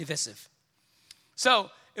divisive. So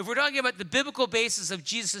if we're talking about the biblical basis of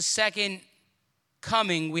Jesus' second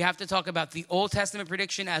coming, we have to talk about the Old Testament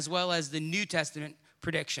prediction as well as the New Testament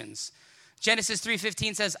predictions. Genesis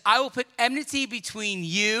 3:15 says, I will put enmity between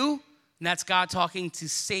you, and that's God talking to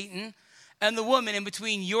Satan, and the woman, and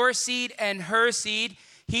between your seed and her seed.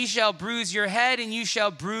 He shall bruise your head, and you shall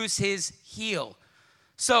bruise his heel.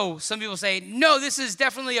 So some people say, no, this is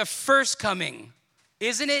definitely a first coming,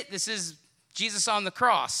 isn't it? This is Jesus on the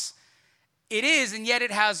cross. It is, and yet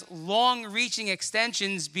it has long-reaching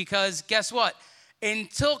extensions because guess what?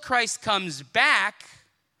 Until Christ comes back,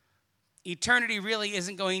 eternity really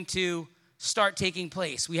isn't going to start taking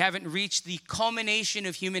place. We haven't reached the culmination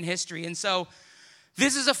of human history. And so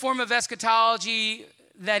this is a form of eschatology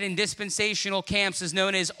that in dispensational camps is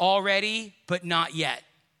known as already, but not yet.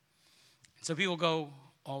 So people go,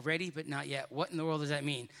 already, but not yet. What in the world does that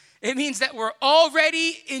mean? It means that we're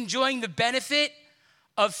already enjoying the benefit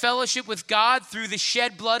of fellowship with God through the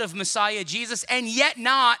shed blood of Messiah Jesus, and yet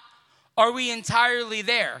not are we entirely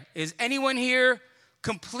there. Is anyone here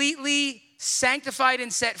completely sanctified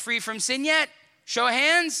and set free from sin yet? Show of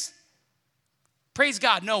hands. Praise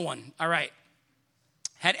God, no one. All right.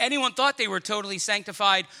 Had anyone thought they were totally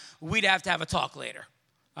sanctified, we'd have to have a talk later.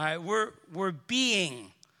 All right, we're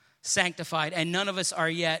being sanctified, and none of us are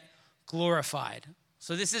yet glorified.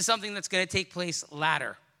 So this is something that's going to take place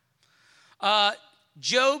latter.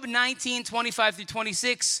 Job 19, 25 through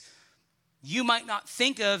 26, you might not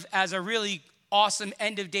think of as a really awesome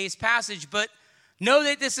end of days passage, but know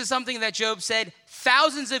that this is something that Job said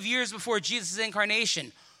thousands of years before Jesus'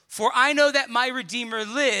 incarnation. For I know that my Redeemer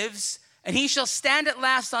lives, and he shall stand at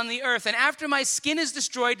last on the earth. And after my skin is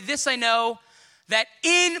destroyed, this I know, that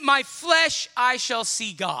in my flesh I shall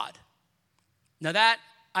see God. Now that,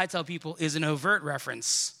 I tell people, is an overt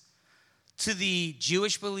reference to the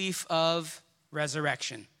Jewish belief of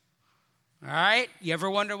resurrection. All right? You ever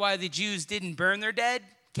wonder why the Jews didn't burn their dead?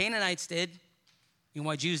 Canaanites did. You know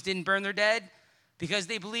why Jews didn't burn their dead? Because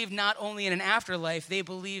they believed not only in an afterlife, they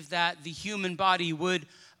believed that the human body would,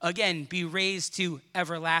 again, be raised to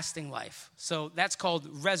everlasting life. So that's called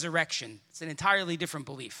resurrection. It's an entirely different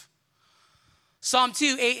belief. Psalm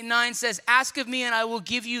 2, 8 and 9 says, ask of me, and I will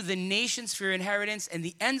give you the nations for your inheritance and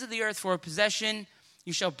the ends of the earth for a possession.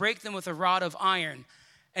 You shall break them with a rod of iron.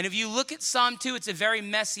 And if you look at Psalm 2, it's a very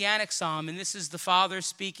messianic psalm, and this is the Father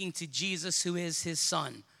speaking to Jesus, who is his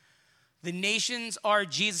Son. The nations are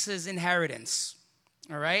Jesus' inheritance,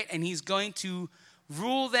 all right? And he's going to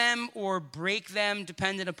rule them or break them,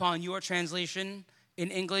 dependent upon your translation in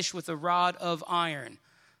English, with a rod of iron.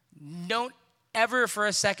 Don't ever for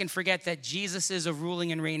a second forget that Jesus is a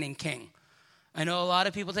ruling and reigning king. I know a lot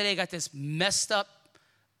of people today got this messed up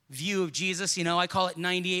view of Jesus. You know, I call it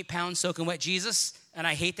 98 pounds soaking wet Jesus, and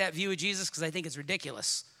I hate that view of Jesus because I think it's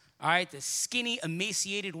ridiculous. All right, the skinny,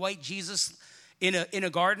 emaciated white Jesus in a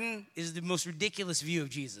garden is the most ridiculous view of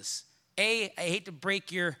Jesus. I hate to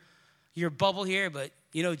break your bubble here, but,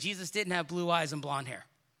 you know, Jesus didn't have blue eyes and blonde hair.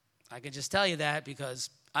 I can just tell you that because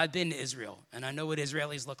I've been to Israel, and I know what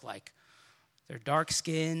Israelis look like. They're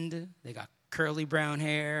dark-skinned, they got curly brown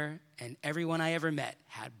hair, and everyone I ever met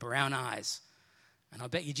had brown eyes. And I'll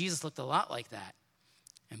bet you Jesus looked a lot like that.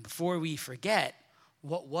 And before we forget,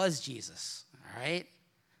 what was Jesus, all right?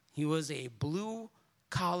 He was a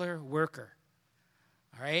blue-collar worker,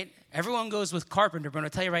 all right? Everyone goes with carpenter, but I'll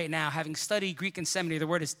tell you right now, having studied Greek in seminary, the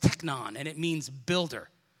word is teknon, and it means builder.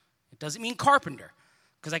 It doesn't mean carpenter,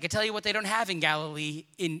 because I can tell you what they don't have in Galilee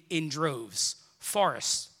in droves,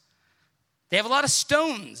 forests. They have a lot of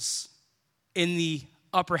stones in the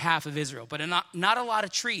upper half of Israel, but not a lot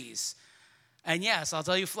of trees. And yes, I'll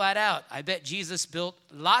tell you flat out, I bet Jesus built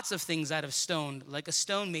lots of things out of stone, like a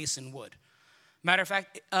stonemason would. Matter of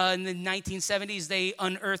fact, in the 1970s, they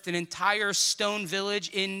unearthed an entire stone village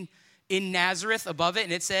in Nazareth above it,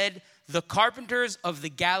 and it said, the carpenters of the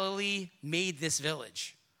Galilee made this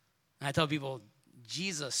village. And I tell people,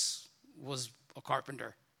 Jesus was a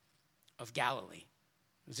carpenter of Galilee.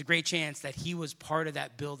 There's a great chance that he was part of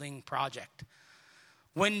that building project.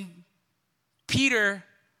 When Peter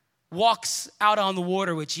walks out on the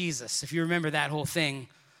water with Jesus, if you remember that whole thing,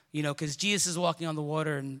 you know, because Jesus is walking on the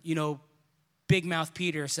water and, you know, big mouth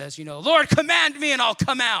Peter says, you know, Lord, command me and I'll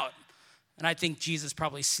come out. And I think Jesus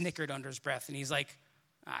probably snickered under his breath and he's like,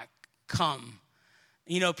 come.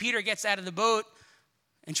 You know, Peter gets out of the boat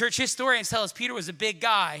and church historians tell us Peter was a big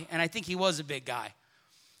guy, and I think he was a big guy.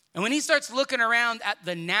 And when he starts looking around at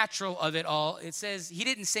the natural of it all, it says he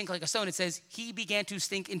didn't sink like a stone. It says he began to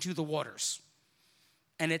sink into the waters.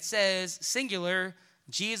 And it says, singular,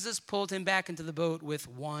 Jesus pulled him back into the boat with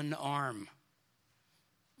one arm.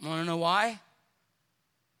 Want to know why?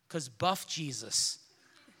 Because buff Jesus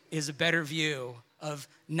is a better view of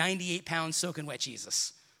 98-pound soaking wet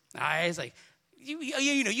Jesus. All right? It's like,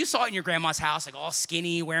 you saw it in your grandma's house, like all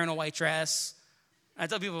skinny, wearing a white dress. I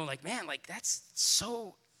tell people, like, man, like that's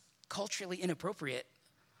so culturally inappropriate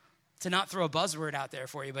to not throw a buzzword out there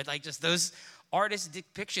for you. But like just those artist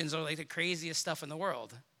depictions are like the craziest stuff in the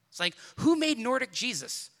world. It's like, who made Nordic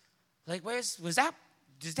Jesus? Like, was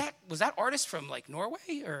that artist from like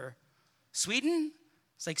Norway or Sweden?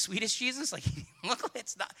 It's like Swedish Jesus. Like, look,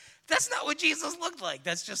 that's not what Jesus looked like.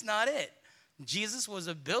 That's just not it. Jesus was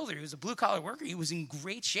a builder. He was a blue-collar worker. He was in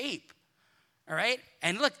great shape. All right?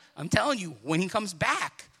 And look, I'm telling you, when he comes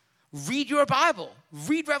back, read your Bible.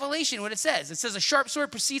 Read Revelation, what it says. It says a sharp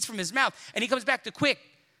sword proceeds from his mouth, and he comes back to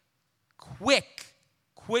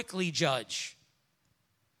quickly judge.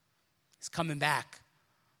 He's coming back.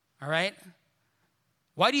 All right?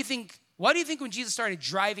 Why do you think when Jesus started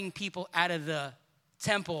driving people out of the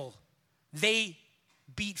temple, they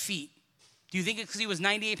beat feet? Do you think it's because he was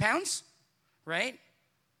 98 pounds? Right?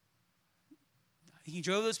 He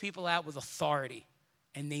drove those people out with authority,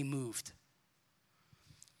 and they moved.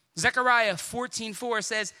 Zechariah 14:4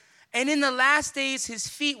 says, and in the last days his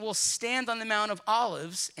feet will stand on the Mount of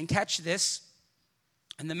Olives, and catch this,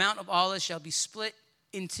 and the Mount of Olives shall be split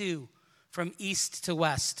in two from east to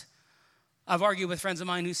west. I've argued with friends of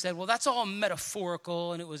mine who said, well, that's all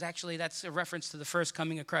metaphorical, and that's a reference to the first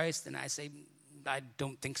coming of Christ. And I say, I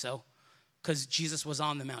don't think so, because Jesus was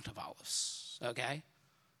on the Mount of Olives, okay,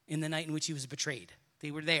 in the night in which he was betrayed.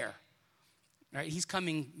 They were there, right? He's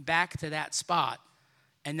coming back to that spot,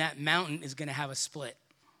 and that mountain is going to have a split.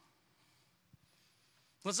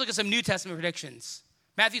 Let's look at some New Testament predictions.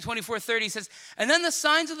 Matthew 24:30 says, and then the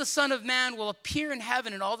signs of the Son of Man will appear in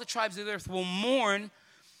heaven, and all the tribes of the earth will mourn,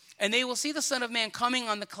 and they will see the Son of Man coming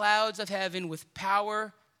on the clouds of heaven with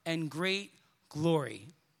power and great glory.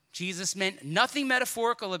 Jesus meant nothing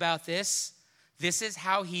metaphorical about this. This is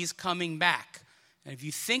how he's coming back. And if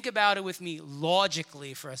you think about it with me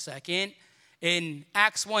logically for a second, in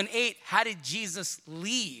Acts 1:8, how did Jesus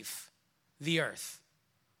leave the earth?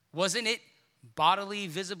 Wasn't it bodily,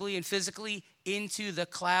 visibly, and physically into the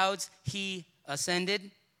clouds he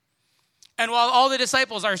ascended? And while all the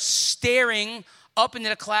disciples are staring up into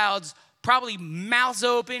the clouds, probably mouths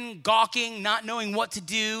open, gawking, not knowing what to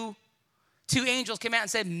do, two angels came out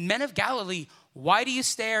and said, men of Galilee, why do you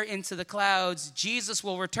stare into the clouds? Jesus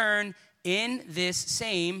will return in this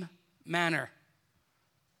same manner.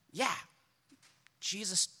 Yeah,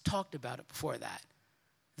 Jesus talked about it before that.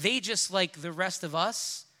 They, just like the rest of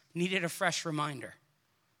us, needed a fresh reminder.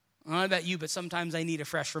 I don't know about you, but sometimes I need a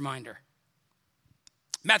fresh reminder.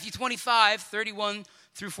 Matthew 25:31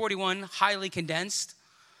 through 41, highly condensed.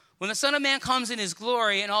 When the Son of Man comes in his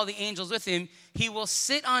glory and all the angels with him, he will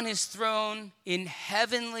sit on his throne in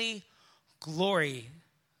heavenly glory.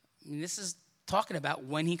 This is talking about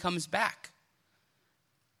when he comes back.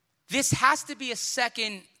 This has to be a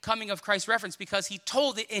second coming of Christ reference because he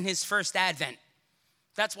told it in his first advent.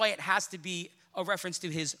 That's why it has to be a reference to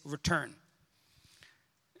his return.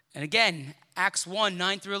 And again, Acts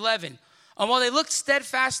 1:9 through 11. And while they looked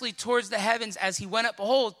steadfastly towards the heavens as he went up,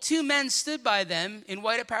 behold, two men stood by them in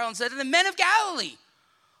white apparel and said to the men of Galilee,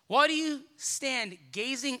 why do you stand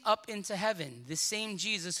gazing up into heaven? This same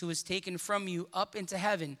Jesus who was taken from you up into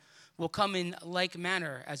heaven will come in like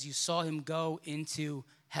manner as you saw him go into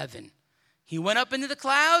heaven. He went up into the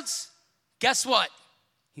clouds. Guess what?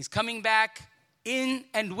 He's coming back in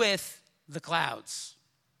and with the clouds.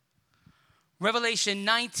 Revelation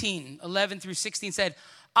 19:11 through 16 said,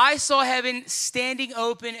 I saw heaven standing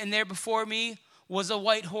open, and there before me was a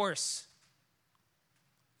white horse.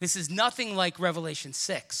 This is nothing like Revelation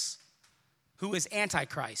 6, who is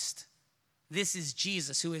Antichrist. This is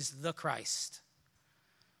Jesus, who is the Christ,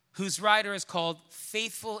 whose rider is called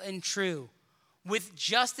Faithful and True. With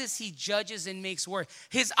justice he judges and makes war.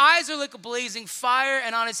 His eyes are like a blazing fire,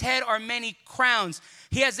 and on his head are many crowns.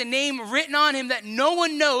 He has a name written on him that no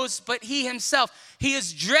one knows but he himself. He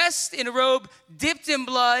is dressed in a robe dipped in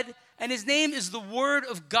blood, and his name is the Word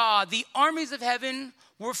of God. The armies of heaven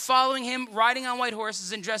were following him, riding on white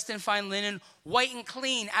horses and dressed in fine linen, white and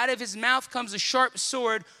clean. Out of his mouth comes a sharp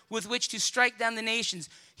sword with which to strike down the nations.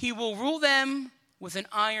 He will rule them with an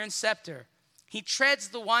iron scepter. He treads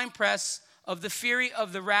the winepress of the fury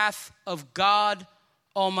of the wrath of God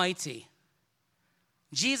Almighty.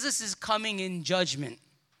 Jesus is coming in judgment,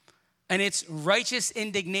 and it's righteous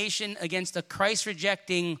indignation against a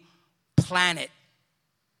Christ-rejecting planet.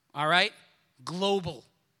 All right? Global.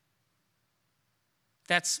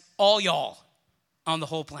 That's all y'all on the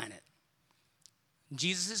whole planet.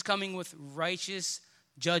 Jesus is coming with righteous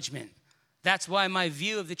judgment That's why my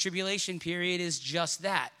view of the tribulation period is just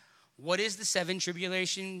that. What is the seven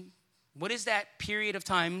tribulation? What is that period of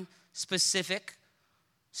time specific?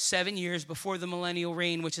 7 years before the millennial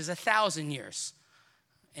reign, which is 1,000 years.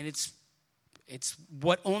 And it's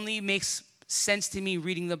what only makes sense to me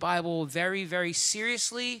reading the Bible very, very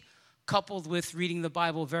seriously, coupled with reading the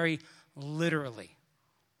Bible very literally.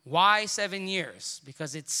 Why 7 years?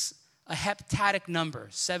 Because it's a heptadic number.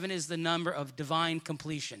 7 is the number of divine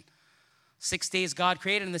completion. 6 days God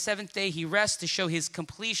created, and the seventh day he rests to show his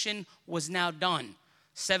completion was now done.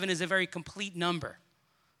 7 is a very complete number.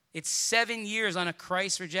 It's 7 years on a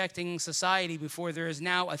Christ-rejecting society before there is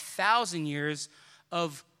now 1,000 years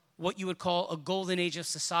of what you would call a golden age of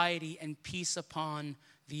society and peace upon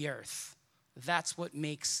the earth. That's what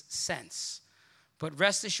makes sense. But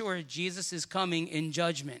rest assured, Jesus is coming in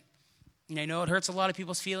judgment. And I know it hurts a lot of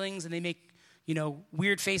people's feelings, and they make,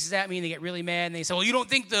 weird faces at me, and they get really mad, and they say, well, you don't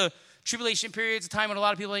think the tribulation period is a time when a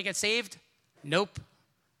lot of people get saved? Nope,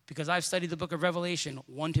 because I've studied the book of Revelation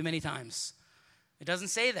one too many times. It doesn't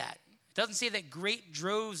say that. It doesn't say that great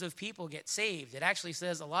droves of people get saved. It actually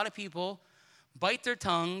says a lot of people bite their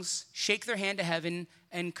tongues, shake their hand to heaven,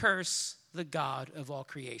 and curse the God of all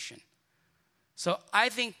creation. So I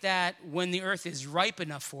think that when the earth is ripe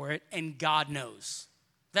enough for it, and God knows,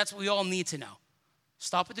 that's what we all need to know.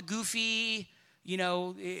 Stop with the goofy,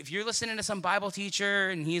 if you're listening to some Bible teacher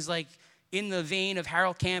and he's like in the vein of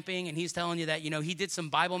Harold Camping and he's telling you that, he did some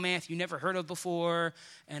Bible math you never heard of before.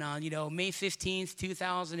 And on, May 15th,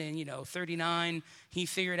 2039, he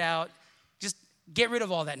figured out, just get rid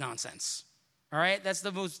of all that nonsense. All right? That's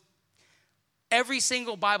the most, every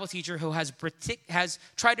single Bible teacher who has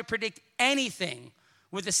tried to predict anything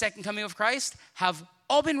with the second coming of Christ have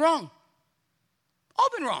all been wrong. All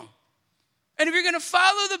been wrong. And if you're going to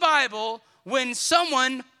follow the Bible, when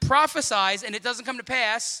someone prophesies and it doesn't come to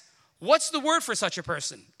pass, what's the word for such a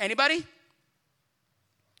person? Anybody?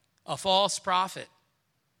 A false prophet.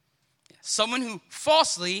 Someone who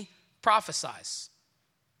falsely prophesies.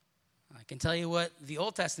 I can tell you what the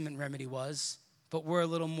Old Testament remedy was, but we're a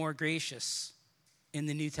little more gracious in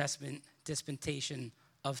the New Testament dispensation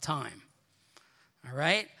of time. All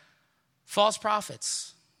right? False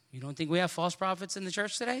prophets. You don't think we have false prophets in the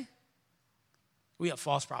church today? We have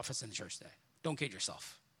false prophets in the church today. Don't kid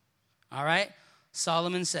yourself. All right?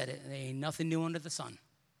 Solomon said it. There ain't nothing new under the sun.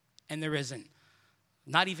 And there isn't.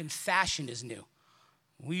 Not even fashion is new.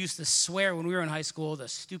 We used to swear when we were in high school the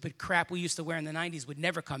stupid crap we used to wear in the 90s would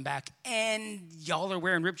never come back. And y'all are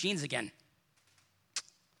wearing ripped jeans again.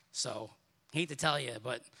 So, hate to tell you,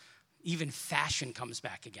 but even fashion comes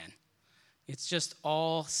back again. It's just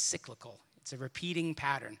all cyclical. It's a repeating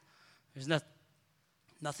pattern. There's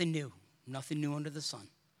nothing new. Nothing new under the sun.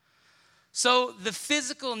 So the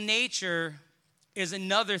physical nature is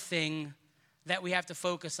another thing that we have to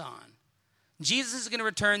focus on. Jesus is going to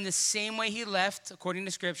return the same way he left, according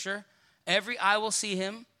to Scripture. Every eye will see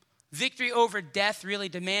him. Victory over death really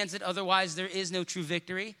demands it. Otherwise, there is no true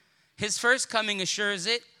victory. His first coming assures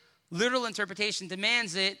it. Literal interpretation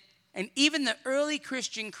demands it. And even the early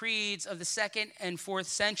Christian creeds of the 2nd and 4th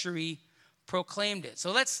century proclaimed it.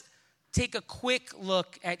 So let's take a quick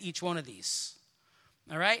look at each one of these.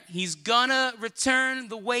 All right? He's gonna return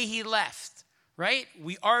the way he left, right?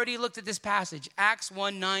 We already looked at this passage, Acts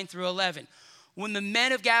 1, 9 through 11. When the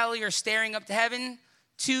men of Galilee are staring up to heaven,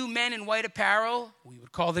 2 men in white apparel, we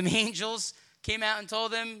would call them angels, came out and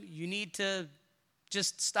told them, you need to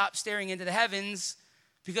just stop staring into the heavens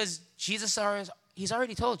because Jesus, he's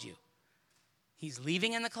already told you. He's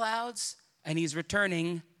leaving in the clouds and he's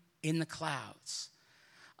returning in the clouds.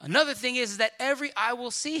 Another thing is that every eye will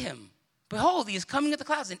see him. Behold, he is coming with the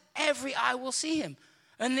clouds, and every eye will see him.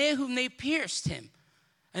 And they whom they pierced him.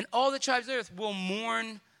 And all the tribes of the earth will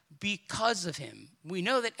mourn because of him. We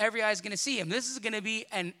know that every eye is going to see him. This is going to be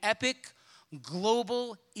an epic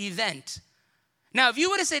global event. Now, if you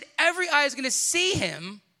would have said every eye is going to see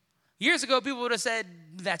him, years ago people would have said,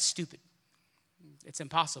 that's stupid. It's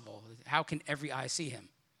impossible. How can every eye see him?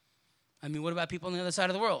 I mean, what about people on the other side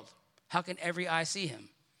of the world? How can every eye see him?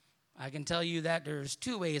 I can tell you that there's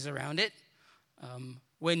 2 ways around it.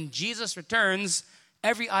 When Jesus returns,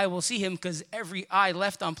 every eye will see him because every eye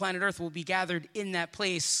left on planet Earth will be gathered in that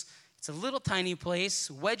place. It's a little tiny place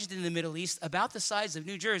wedged in the Middle East about the size of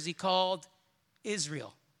New Jersey called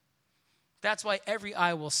Israel. That's why every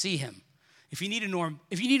eye will see him. If you need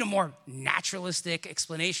a more naturalistic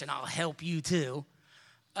explanation, I'll help you too.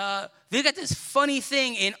 They got this funny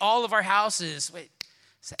thing in all of our houses. Wait,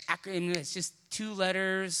 it's an acronym. It's just 2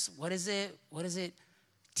 letters. What is it?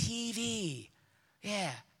 TV.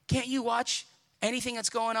 Yeah. Can't you watch anything that's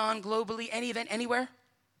going on globally, any event, anywhere?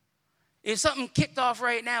 If something kicked off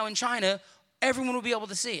right now in China, everyone will be able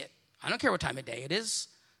to see it. I don't care what time of day it is.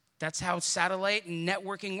 That's how satellite and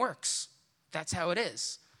networking works. That's how it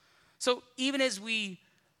is. So even as we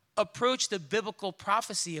approach the biblical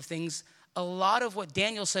prophecy of things, a lot of what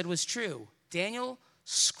Daniel said was true. Daniel,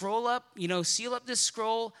 scroll up, seal up this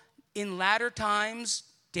scroll in latter times.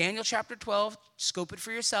 Daniel chapter 12, scope it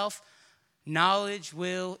for yourself. Knowledge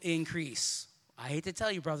will increase. I hate to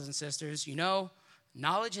tell you, brothers and sisters,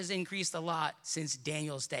 knowledge has increased a lot since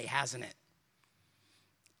Daniel's day, hasn't it?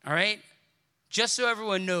 All right? Just so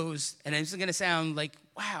everyone knows, and this is going to sound like,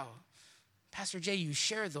 wow, Pastor Jay, you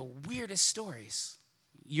share the weirdest stories.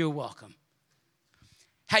 You're welcome.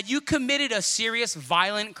 Had you committed a serious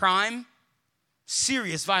violent crime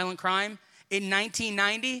in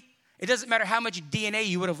 1990, it doesn't matter how much DNA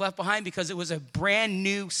you would have left behind because it was a brand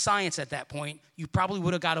new science at that point. You probably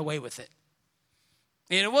would have got away with it.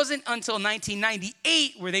 And it wasn't until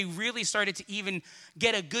 1998 where they really started to even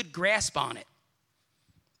get a good grasp on it.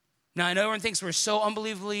 Now, I know everyone thinks we're so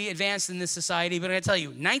unbelievably advanced in this society, but I gotta tell you,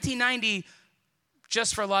 1990,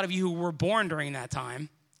 just for a lot of you who were born during that time,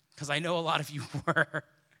 because I know a lot of you were,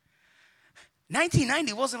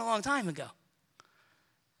 1990 wasn't a long time ago.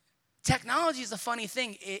 Technology is a funny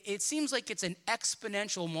thing. It seems like it's an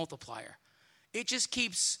exponential multiplier. It just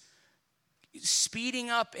keeps speeding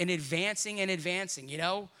up and advancing.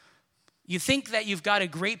 You think that you've got a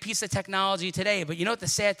great piece of technology today, but you know what the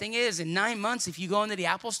sad thing is? In 9 months, if you go into the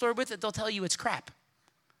Apple store with it, they'll tell you it's crap.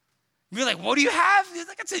 You're like, what do you have? It's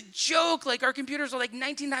like, it's a joke. Like, our computers are like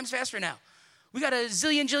 19 times faster now. We got a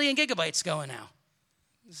jillion gigabytes going now.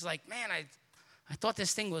 It's like, man, I thought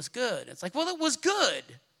this thing was good. It's like, well, it was good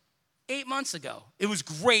 8 months ago. It was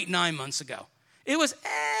great 9 months ago. It was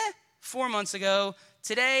 4 months ago.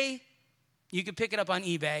 Today, you could pick it up on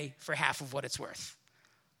eBay for half of what it's worth,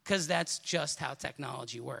 because that's just how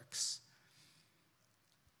technology works.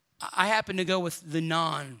 I happen to go with the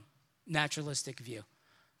non-naturalistic view.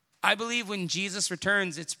 I believe when Jesus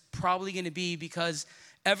returns, it's probably going to be because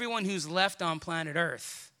everyone who's left on planet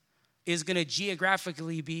Earth is going to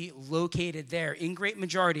geographically be located there, in great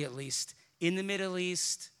majority at least, in the Middle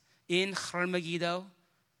East, in Har Megiddo,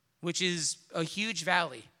 which is a huge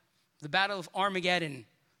valley. The Battle of Armageddon.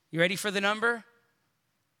 You ready for the number?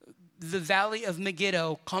 The Valley of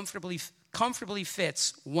Megiddo comfortably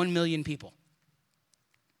fits 1 million people.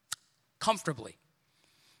 Comfortably.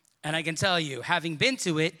 And I can tell you, having been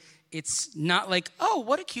to it, it's not like, oh,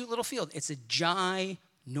 what a cute little field. It's a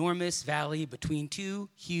ginormous valley between two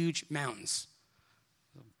huge mountains.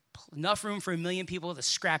 Enough room for 1 million people to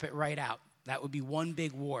scrap it right out. That would be one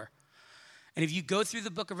big war. And if you go through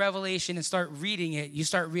the book of Revelation and start reading it, you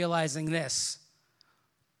start realizing this.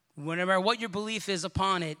 No matter what your belief is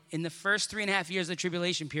upon it, in the first 3.5 years of the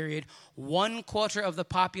tribulation period, 1/4 of the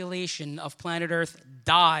population of planet Earth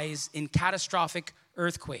dies in catastrophic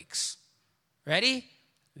earthquakes. Ready?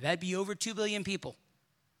 That'd be over 2 billion people.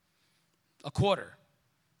 1/4.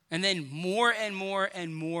 And then more and more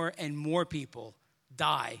and more and more people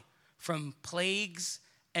die from plagues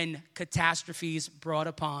and catastrophes brought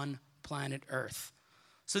upon planet Earth.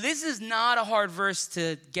 So this is not a hard verse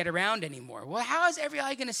to get around anymore. Well, how is every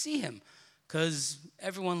eye going to see him? Because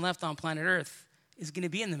everyone left on planet Earth is going to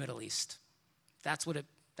be in the Middle East. That's what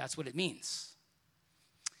it means.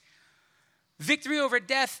 Victory over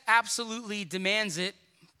death absolutely demands it.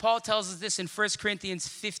 Paul tells us this in 1 Corinthians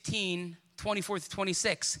 15,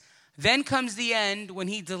 24-26. Then comes the end when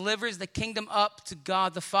he delivers the kingdom up to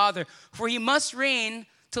God the Father. For he must reign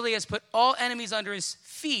till he has put all enemies under his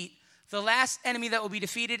feet. The last enemy that will be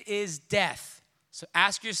defeated is death. So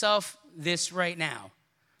ask yourself this right now.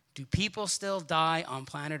 Do people still die on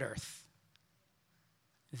planet Earth?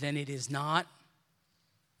 Then it is not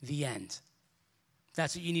the end.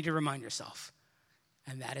 That's what you need to remind yourself.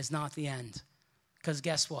 And that is not the end. Because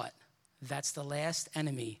guess what? That's the last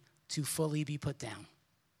enemy to fully be put down.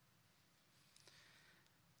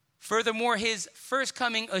 Furthermore, his first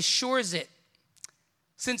coming assures it.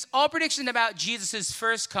 Since all predictions about Jesus'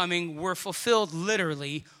 first coming were fulfilled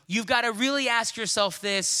literally, you've got to really ask yourself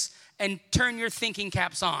this and turn your thinking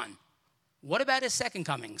caps on. What about his second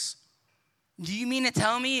comings? Do you mean to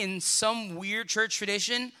tell me in some weird church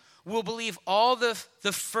tradition we'll believe all the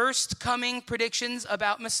first coming predictions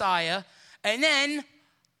about Messiah, and then,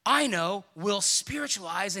 I know, we'll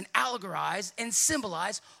spiritualize and allegorize and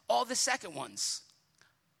symbolize all the second ones?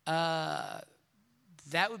 That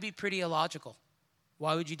would be pretty illogical.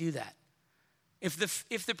 Why would you do that?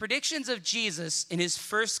 If the predictions of Jesus in his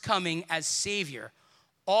first coming as Savior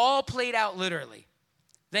all played out literally,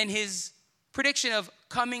 then his prediction of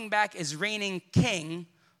coming back as reigning king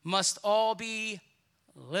must all be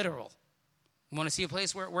literal. You want to see a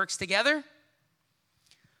place where it works together?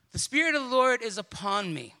 The Spirit of the Lord is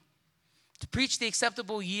upon me to preach the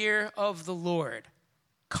acceptable year of the Lord,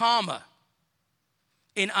 comma,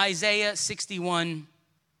 in Isaiah 61,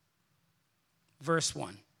 verse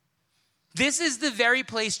 1. This is the very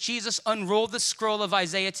place Jesus unrolled the scroll of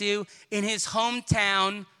Isaiah to in his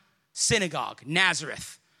hometown synagogue,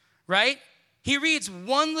 Nazareth, right? He reads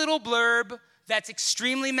one little blurb that's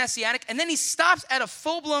extremely messianic, and then he stops at a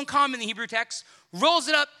full-blown comma in the Hebrew text, rolls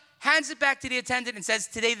it up, hands it back to the attendant, and says,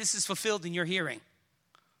 today this is fulfilled in your hearing.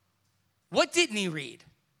 What didn't he read?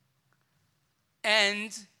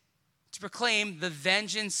 And to proclaim the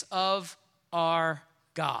vengeance of our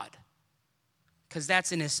God, because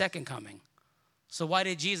that's in his second coming. So why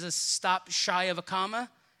did Jesus stop shy of a comma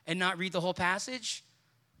and not read the whole passage?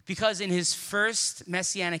 Because in his first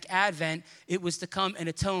messianic advent, it was to come and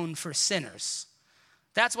atone for sinners.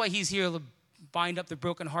 That's why he's here to bind up the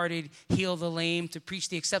brokenhearted, heal the lame, to preach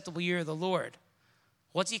the acceptable year of the Lord.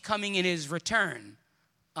 What's he coming in his return?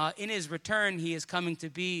 In his return, he is coming to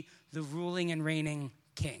be the ruling and reigning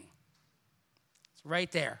king. It's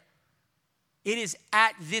right there. It is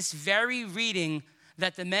at this very reading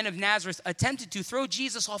that the men of Nazareth attempted to throw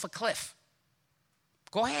Jesus off a cliff.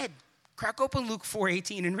 Go ahead, crack open Luke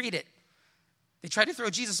 4:18 and read it. They tried to throw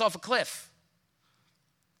Jesus off a cliff.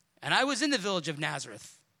 And I was in the village of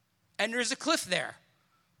Nazareth, and there's a cliff there.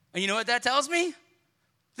 And you know what that tells me?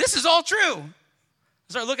 This is all true. I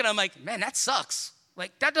started looking at it, I'm like, man, that sucks.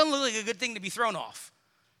 Like, that doesn't look like a good thing to be thrown off.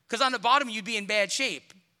 Because on the bottom, you'd be in bad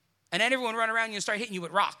shape. And then everyone would run around you and start hitting you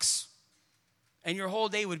with rocks. And your whole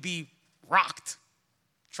day would be rocked.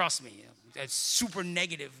 Trust me, a super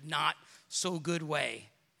negative, not so good way.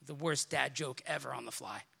 The worst dad joke ever on the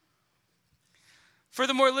fly.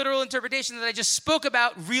 Furthermore, literal interpretation that I just spoke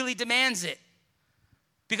about really demands it.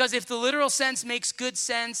 Because if the literal sense makes good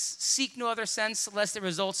sense, seek no other sense lest it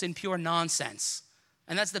results in pure nonsense.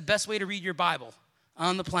 And that's the best way to read your Bible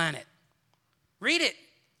on the planet. Read it.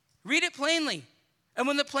 Read it plainly. And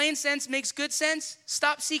when the plain sense makes good sense,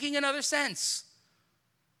 stop seeking another sense.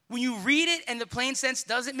 When you read it and the plain sense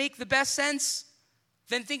doesn't make the best sense,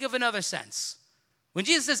 then think of another sense. When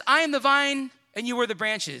Jesus says, I am the vine and you are the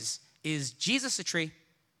branches, is Jesus a tree?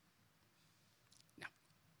 No.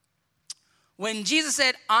 When Jesus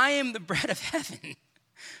said, I am the bread of heaven,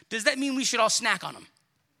 does that mean we should all snack on him?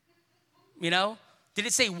 You know? Did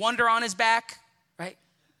it say wonder on his back? Right?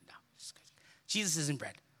 No. Jesus isn't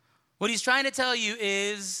bread. What he's trying to tell you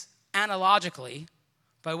is, analogically,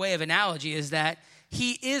 by way of analogy, is that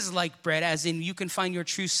he is like bread, as in you can find your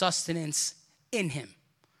true sustenance in him.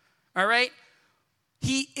 All right?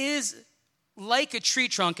 He is like a tree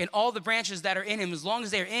trunk, and all the branches that are in him, as long as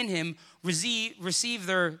they're in him, receive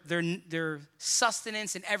their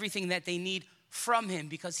sustenance and everything that they need from him,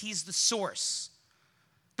 because he's the source.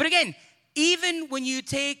 But again, even when you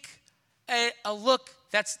take a look,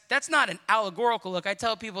 that's not an allegorical look. I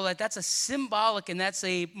tell people that that's a symbolic and that's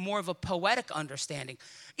a more of a poetic understanding.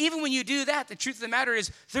 Even when you do that, the truth of the matter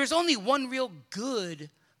is there's only one real good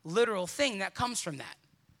literal thing that comes from that.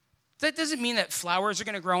 That doesn't mean that flowers are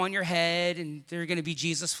going to grow on your head and they're going to be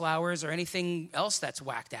Jesus flowers or anything else that's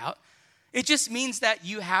whacked out. It just means that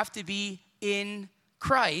you have to be in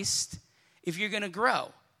Christ if you're going to grow.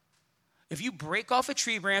 If you break off a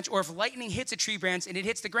tree branch, or if lightning hits a tree branch and it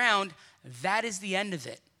hits the ground, that is the end of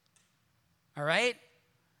it. All right?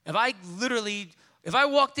 If I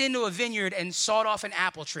walked into a vineyard and sawed off an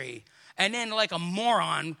apple tree, and then like a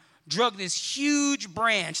moron drug this huge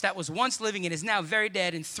branch that was once living and is now very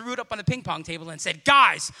dead and threw it up on the ping pong table and said,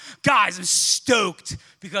 guys, I'm stoked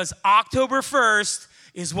because October 1st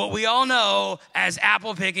is what we all know as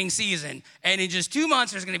apple picking season. And in just 2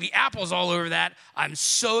 months, there's going to be apples all over that. I'm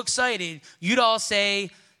so excited. You'd all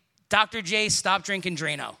say, Dr. J, stop drinking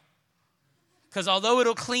Drano. Because although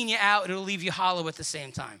it'll clean you out, it'll leave you hollow at the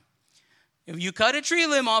same time. If you cut a tree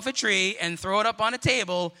limb off a tree and throw it up on a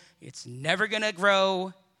table, it's never going to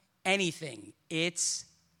grow anything. It's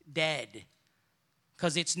dead.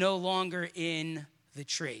 Because it's no longer in the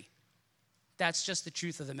tree. That's just the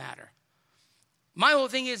truth of the matter. My whole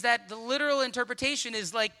thing is that the literal interpretation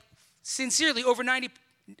is like, sincerely, over 90%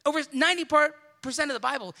 of the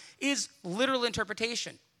Bible is literal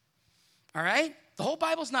interpretation. All right? The whole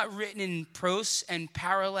Bible's not written in prose and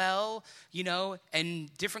parallel,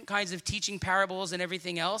 and different kinds of teaching parables and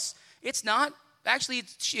everything else. It's not. Actually,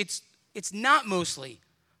 it's not mostly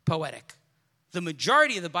poetic. The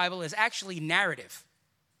majority of the Bible is actually narrative,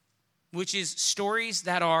 which is stories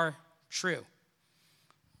that are true.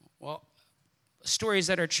 Well, stories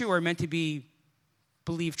that are true are meant to be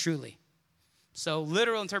believed truly. So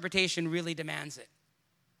literal interpretation really demands it.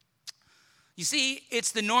 You see,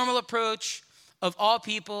 it's the normal approach of all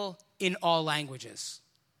people in all languages.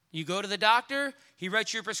 You go to the doctor, he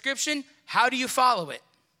writes your prescription. How do you follow it?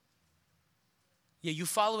 Yeah, you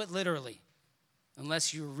follow it literally,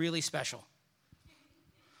 unless you're really special.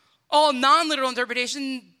 All non-literal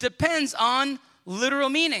interpretation depends on literal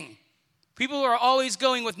meaning. People who are always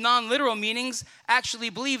going with non-literal meanings actually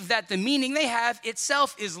believe that the meaning they have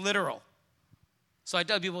itself is literal. So I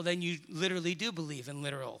tell people, then you literally do believe in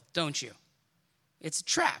literal, don't you? It's a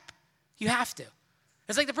trap. You have to.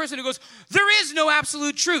 It's like the person who goes, there is no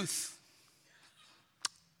absolute truth.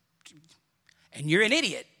 And you're an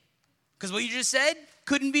idiot. Because what you just said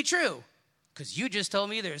couldn't be true. Because you just told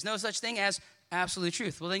me there's no such thing as absolute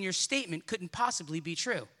truth. Well, then your statement couldn't possibly be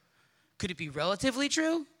true. Could it be relatively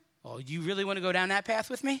true? Oh, you really want to go down that path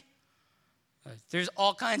with me? There's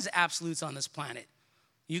all kinds of absolutes on this planet.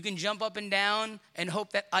 You can jump up and down and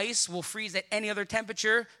hope that ice will freeze at any other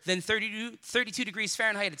temperature than 32 degrees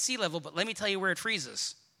Fahrenheit at sea level, but let me tell you where it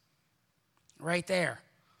freezes. Right there.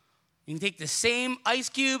 You can take the same ice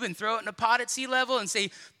cube and throw it in a pot at sea level and say,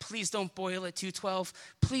 please don't boil at 212.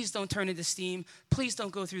 Please don't turn into steam. Please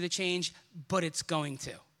don't go through the change, but it's going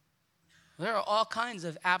to. There are all kinds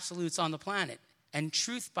of absolutes on the planet, and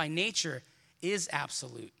truth by nature is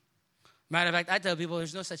absolute. Matter of fact, I tell people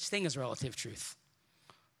there's no such thing as relative truth.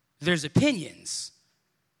 There's opinions,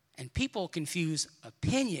 and people confuse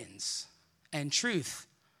opinions and truth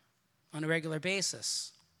on a regular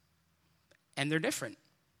basis, and they're different.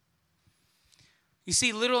 You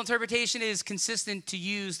see, literal interpretation is consistent to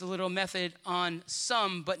use the literal method on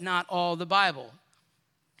some, but not all, the Bible.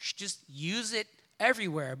 Just use it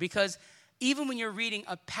everywhere, because even when you're reading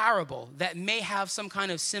a parable that may have some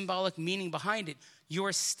kind of symbolic meaning behind it,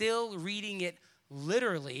 you're still reading it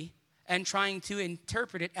literally and trying to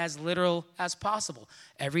interpret it as literal as possible.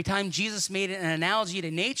 Every time Jesus made an analogy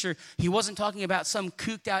to nature, he wasn't talking about some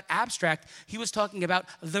cooked out abstract. He was talking about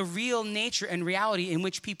the real nature and reality in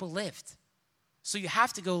which people lived. So you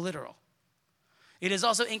have to go literal. It is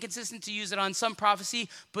also inconsistent to use it on some prophecy,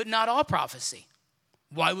 but not all prophecy.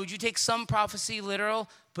 Why would you take some prophecy literal,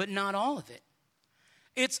 but not all of it?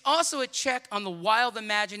 It's also a check on the wild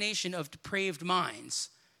imagination of depraved minds.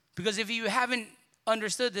 Because if you haven't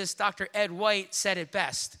understood this, Dr. Ed White said it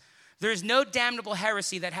best. There's no damnable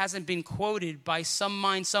heresy that hasn't been quoted by some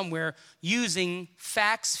mind somewhere using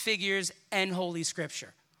facts, figures, and Holy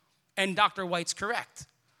Scripture. And Dr. White's correct.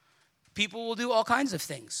 People will do all kinds of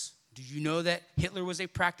things. Do you know that Hitler was a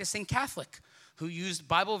practicing Catholic who used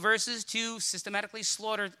Bible verses to systematically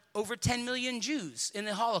slaughter over 10 million Jews in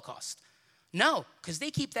the Holocaust? No, because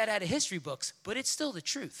they keep that out of history books, but it's still the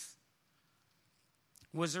truth.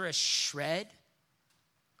 Was there a shred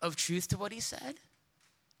of truth to what he said?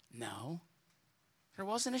 No, there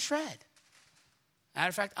wasn't a shred. Matter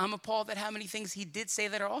of fact, I'm appalled at how many things he did say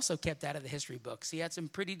that are also kept out of the history books. He had some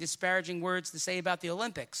pretty disparaging words to say about the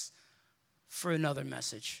Olympics for another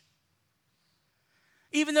message.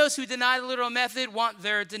 Even those who deny the literal method want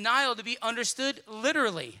their denial to be understood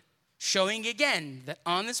literally, showing again that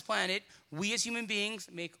on this planet, we as human beings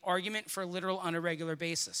make argument for literal on a regular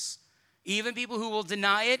basis. Even people who will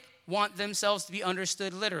deny it want themselves to be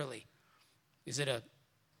understood literally. Is it a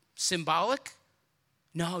symbolic?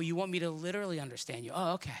 No, you want me to literally understand you.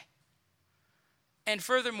 Oh, okay. And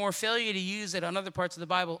furthermore, failure to use it on other parts of the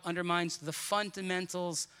Bible undermines the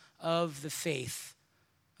fundamentals of the faith.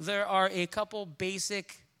 There are a couple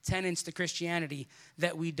basic tenets to Christianity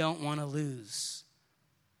that we don't want to lose.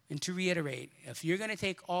 And to reiterate, if you're going to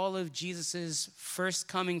take all of Jesus' first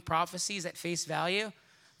coming prophecies at face value,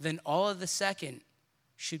 then all of the second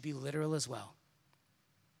should be literal as well.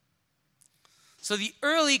 So the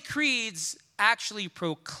early creeds actually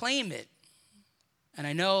proclaim it. And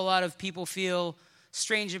I know a lot of people feel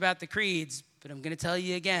strange about the creeds, but I'm going to tell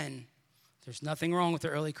you again, there's nothing wrong with the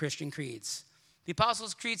early Christian creeds. The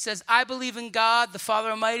Apostles' Creed says, I believe in God, the Father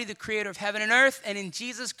Almighty, the creator of heaven and earth, and in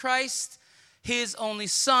Jesus Christ, his only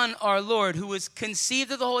Son, our Lord, who was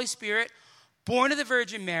conceived of the Holy Spirit, born of the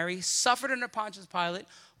Virgin Mary, suffered under Pontius Pilate,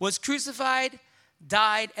 was crucified,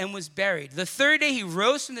 died, and was buried. The third day he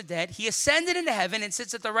rose from the dead. He ascended into heaven and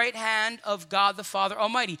sits at the right hand of God the Father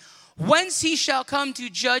Almighty, whence he shall come to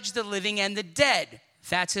judge the living and the dead.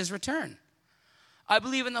 That's his return. I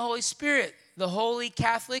believe in the Holy Spirit, the Holy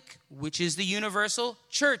Catholic, which is the universal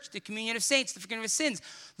church, the communion of saints, the forgiveness of sins,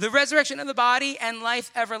 the resurrection of the body, and life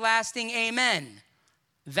everlasting. Amen.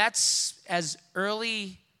 That's as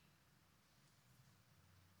early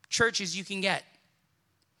church as you can get.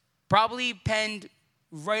 Probably penned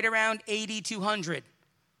right around 80 to 100.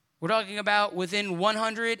 We're talking about within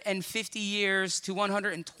 150 years to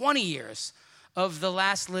 120 years of the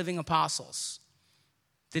last living apostles.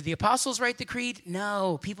 Did the apostles write the creed?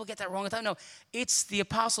 No. People get that wrong all the time. No. It's the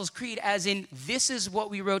Apostles' Creed, as in this is what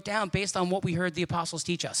we wrote down based on what we heard the apostles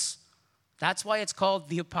teach us. That's why it's called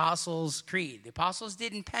the Apostles' Creed. The apostles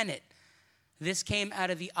didn't pen it. This came out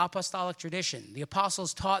of the apostolic tradition. The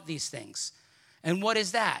apostles taught these things. And what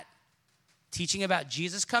is that? Teaching about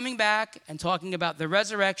Jesus coming back and talking about the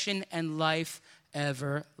resurrection and life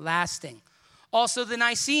everlasting. Also, the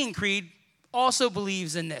Nicene Creed also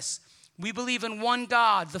believes in this. We believe in one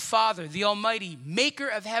God, the Father, the Almighty, maker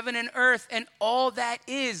of heaven and earth and all that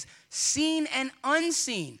is, seen and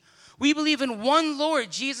unseen. We believe in one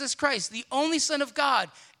Lord, Jesus Christ, the only Son of God,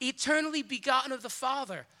 eternally begotten of the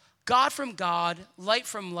Father, God from God, light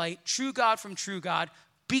from light, true God from true God,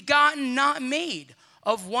 begotten, not made,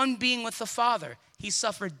 of one being with the Father. He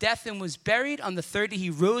suffered death and was buried. On the third day, he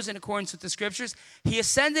rose in accordance with the scriptures. He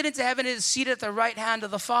ascended into heaven and is seated at the right hand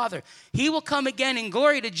of the Father. He will come again in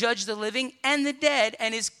glory to judge the living and the dead,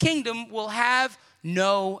 and his kingdom will have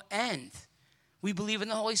no end. We believe in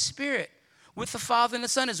the Holy Spirit, with the Father and the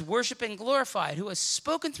Son is worshiped and glorified, who has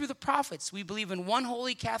spoken through the prophets. We believe in one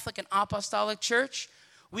holy Catholic and apostolic church.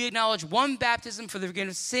 We acknowledge one baptism for the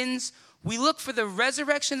forgiveness of sins. We look for the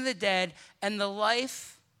resurrection of the dead and the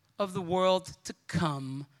life of the world to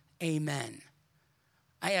come. Amen.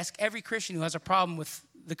 I ask every Christian who has a problem with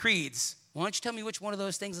the creeds, why don't you tell me which one of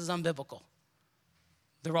those things is unbiblical?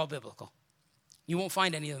 They're all biblical. You won't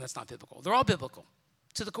find any of them that's not biblical. They're all biblical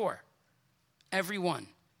to the core. Every one.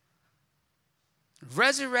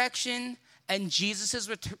 Resurrection and Jesus'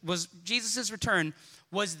 return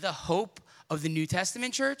was the hope of the New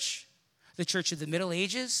Testament church, the church of the Middle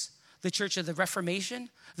Ages, the church of the Reformation,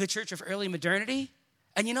 the church of early modernity.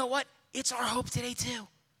 And you know what? It's our hope today too.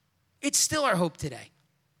 It's still our hope today.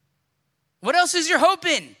 What else is your hope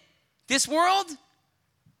in? This world?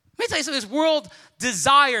 Let me tell you something. This world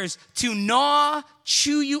desires to gnaw,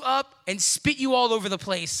 chew you up, and spit you all over the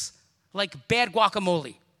place like bad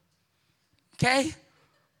guacamole. Okay?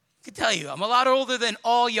 I can tell you, I'm a lot older than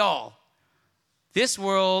all y'all. This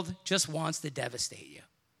world just wants to devastate you.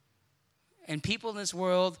 And people in this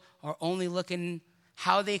world are only looking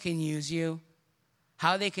how they can use you,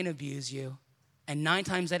 how they can abuse you, and 9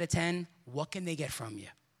 times out of 10, what can they get from you?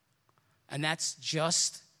 And that's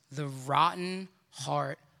just the rotten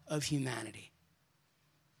heart of humanity.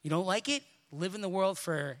 You don't like it? Live in the world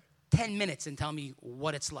for 10 minutes and tell me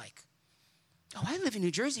what it's like. Oh, I live in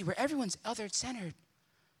New Jersey where everyone's other-centered.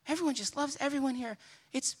 Everyone just loves everyone here.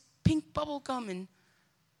 It's pink bubble gum and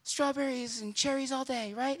strawberries and cherries all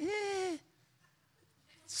day, right?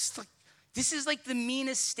 This is like the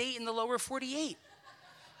meanest state in the lower 48,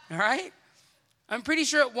 all right? I'm pretty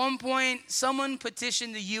sure at one point someone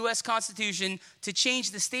petitioned the U.S. Constitution to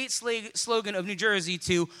change the state slogan of New Jersey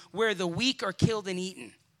to where the weak are killed and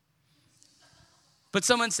eaten. But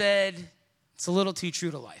someone said, it's a little too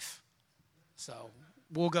true to life. So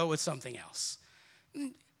we'll go with something else.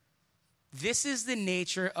 This is the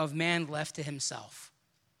nature of man left to himself.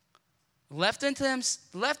 Left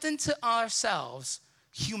into ourselves,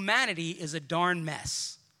 humanity is a darn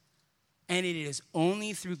mess. And it is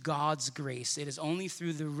only through God's grace. It is only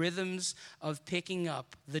through the rhythms of picking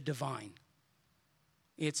up the divine.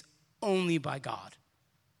 It's only by God.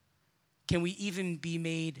 Can we even be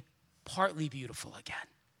made partly beautiful again?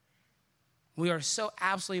 We are so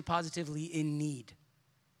absolutely positively in need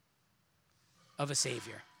of a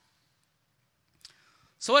Savior.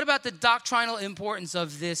 So what about the doctrinal importance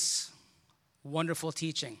of this wonderful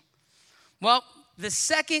teaching? Well, the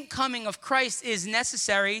second coming of Christ is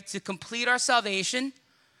necessary to complete our salvation,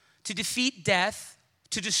 to defeat death,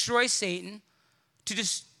 to destroy Satan, to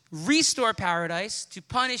restore paradise, to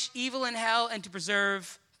punish evil in hell, and to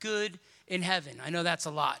preserve good in heaven. I know that's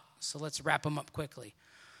a lot, so let's wrap them up quickly.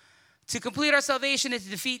 To complete our salvation and to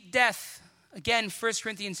defeat death, again, 1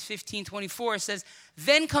 Corinthians 15:24 says,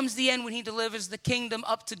 then comes the end when he delivers the kingdom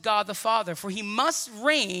up to God the Father, for he must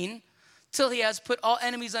reign till he has put all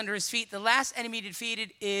enemies under his feet. The last enemy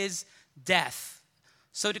defeated is death.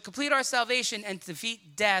 So to complete our salvation and to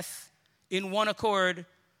defeat death in one accord,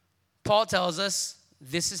 Paul tells us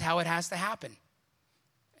this is how it has to happen.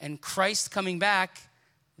 And Christ coming back,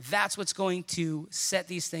 that's what's going to set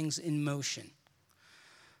these things in motion.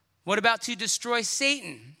 What about to destroy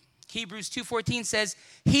Satan? Hebrews 2:14 says,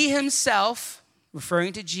 he himself,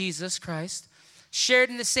 referring to Jesus Christ, shared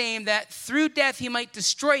in the same, that through death he might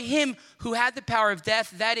destroy him who had the power of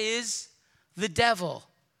death, that is, the devil.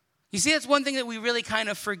 You see, that's one thing that we really kind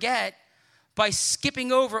of forget by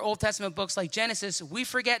skipping over Old Testament books like Genesis. We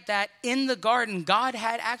forget that in the garden, God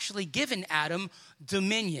had actually given Adam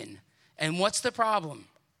dominion. And what's the problem?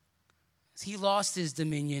 He lost his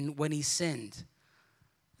dominion when he sinned.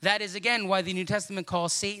 That is, again, why the New Testament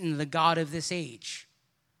calls Satan the god of this age,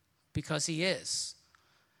 because he is.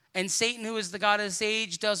 And Satan, who is the god of this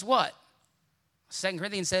age, does what? 2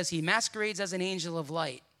 Corinthians says he masquerades as an angel of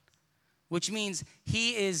light, which means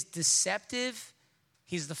he is deceptive,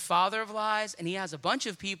 he's the father of lies, and he has a bunch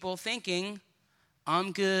of people thinking,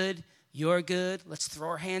 I'm good, you're good, let's throw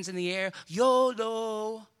our hands in the air,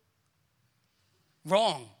 YOLO.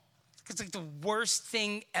 Wrong. It's like the worst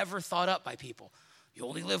thing ever thought up by people. You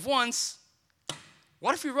only live once.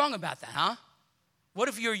 What if you're wrong about that, huh? What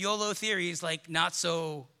if your YOLO theory is like not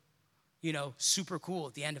so, super cool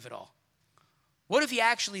at the end of it all? What if you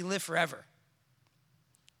actually live forever?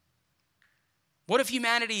 What if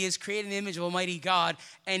humanity is created in the image of Almighty God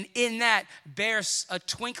and in that bears a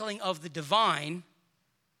twinkling of the divine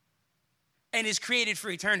and is created for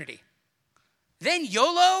eternity? Then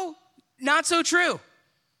YOLO, not so true.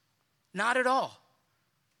 Not at all.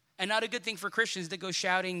 And not a good thing for Christians to go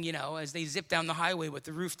shouting, as they zip down the highway with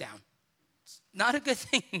the roof down. It's not a good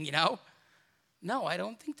thing, No, I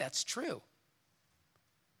don't think that's true.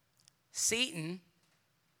 Satan,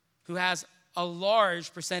 who has a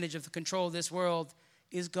large percentage of the control of this world,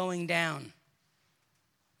 is going down.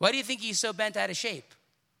 Why do you think he's so bent out of shape?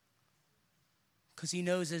 Because he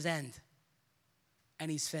knows his end.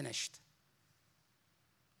 And he's finished.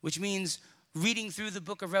 Which means reading through the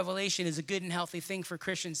book of Revelation is a good and healthy thing for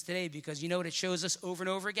Christians today, because you know what it shows us over and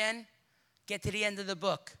over again? Get to the end of the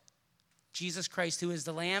book. Jesus Christ, who is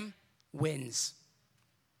the Lamb, wins.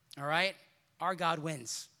 All right? Our God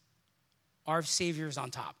wins. Our Savior is on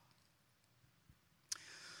top.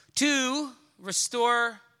 2,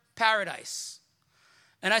 restore paradise.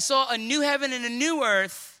 And I saw a new heaven and a new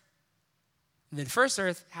earth. The first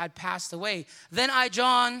earth had passed away. Then I,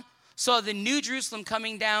 John, saw the new Jerusalem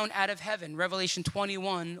coming down out of heaven. Revelation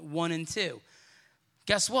 21, 1 and 2.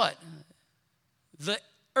 Guess what? The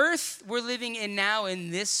earth we're living in now, in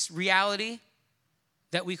this reality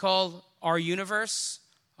that we call our universe,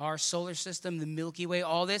 our solar system, the Milky Way,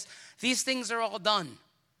 all this, these things are all done.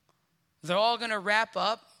 They're all going to wrap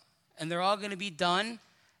up, and they're all going to be done,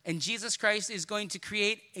 and Jesus Christ is going to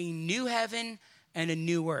create a new heaven and a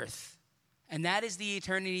new earth. And that is the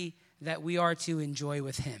eternity that we are to enjoy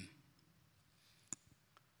with him.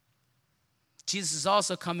 Jesus is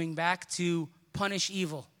also coming back to punish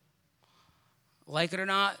evil. Like it or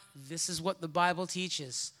not, this is what the Bible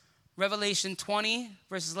teaches. Revelation 20,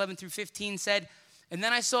 verses 11 through 15 said, and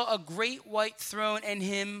then I saw a great white throne and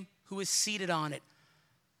him who was seated on it.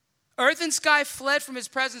 Earth and sky fled from his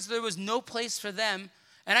presence. There was no place for them.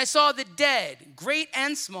 And I saw the dead, great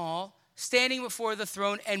and small, standing before the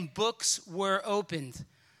throne, and books were opened.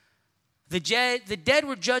 The dead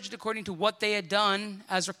were judged according to what they had done,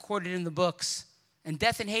 as recorded in the books. And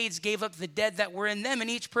death and Hades gave up the dead that were in them, and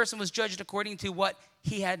each person was judged according to what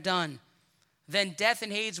he had done. Then death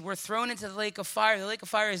and Hades were thrown into the lake of fire. The lake of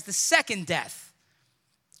fire is the second death.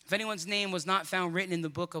 If anyone's name was not found written in the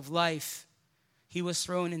book of life, he was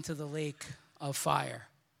thrown into the lake of fire.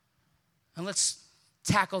 And let's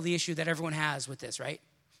tackle the issue that everyone has with this, right?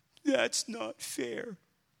 That's not fair.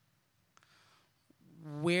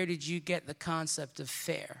 Where did you get the concept of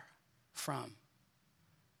fair from?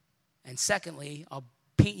 And secondly, I'll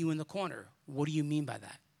paint you in the corner. What do you mean by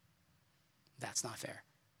that? That's not fair.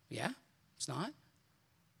 Yeah? It's not?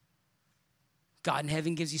 God in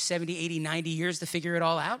heaven gives you 70, 80, 90 years to figure it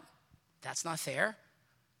all out? That's not fair.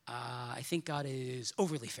 I think God is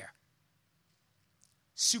overly fair.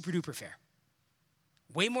 Super duper fair.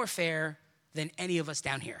 Way more fair than any of us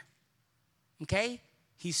down here. Okay?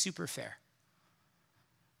 He's super fair.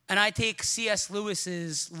 And I take C.S.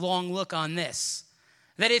 Lewis's long look on this.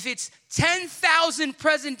 That if it's 10,000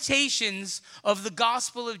 presentations of the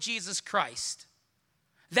gospel of Jesus Christ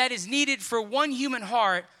that is needed for one human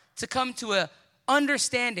heart to come to an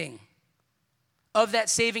understanding of that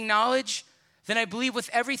saving knowledge, then I believe with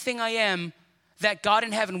everything I am that God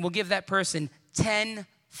in heaven will give that person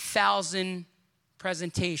 10,000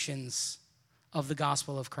 presentations of the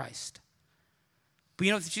gospel of Christ. But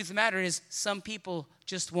you know what the truth of the matter is? Some people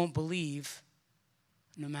just won't believe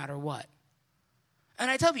no matter what. And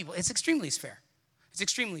I tell people, it's extremely fair. It's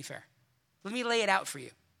extremely fair. Let me lay it out for you.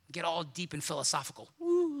 Get all deep and philosophical.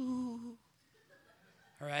 Woo.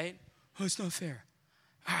 All right? Oh, it's not fair.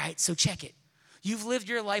 All right, so check it. You've lived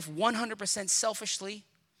your life 100% selfishly,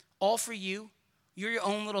 all for you. You're your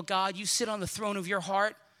own little God. You sit on the throne of your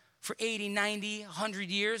heart for 80, 90, 100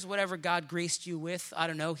 years, whatever God graced you with. I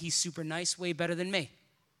don't know. He's super nice, way better than me.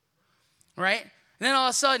 Right? And then all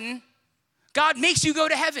of a sudden, God makes you go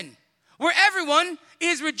to heaven. where everyone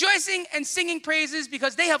is rejoicing and singing praises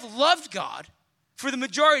because they have loved God for the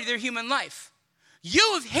majority of their human life.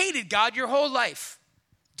 You have hated God your whole life.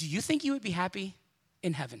 Do you think you would be happy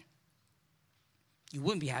in heaven? You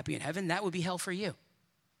wouldn't be happy in heaven. That would be hell for you.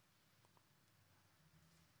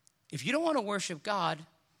 If you don't want to worship God,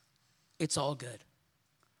 it's all good.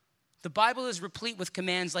 The Bible is replete with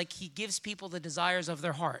commands like he gives people the desires of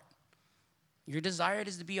their heart. Your desire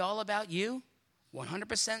is to be all about you,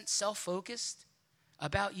 100% self-focused,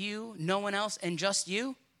 about you, no one else, and just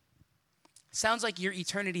you. Sounds like your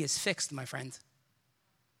eternity is fixed, my friend.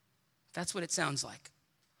 That's what it sounds like.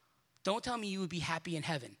 Don't tell me you would be happy in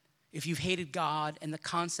heaven if you've hated God and the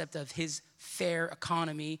concept of his fair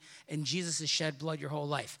economy and Jesus' shed blood your whole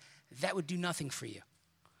life. That would do nothing for you.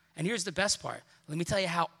 And here's the best part. Let me tell you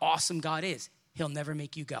how awesome God is. He'll never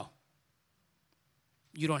make you go.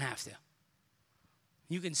 You don't have to.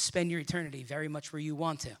 You can spend your eternity very much where you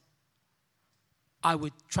want to. I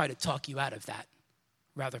would try to talk you out of that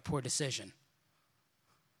rather poor decision.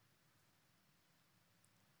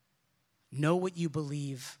 Know what you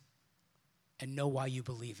believe and know why you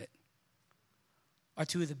believe it are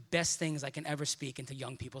two of the best things I can ever speak into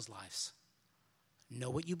young people's lives. Know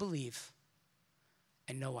what you believe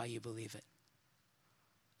and know why you believe it.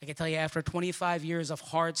 I can tell you after 25 years of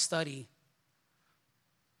hard study,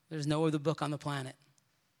 there's no other book on the planet.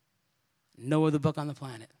 No other book on the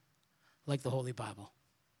planet like the Holy Bible.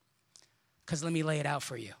 Because let me lay it out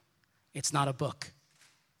for you. It's not a book.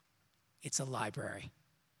 It's a library.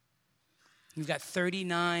 You've got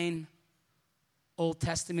 39 Old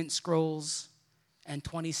Testament scrolls and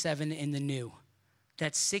 27 in the New.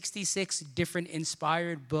 That's 66 different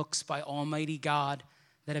inspired books by Almighty God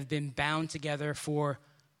that have been bound together for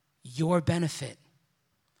your benefit.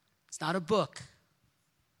 It's not a book.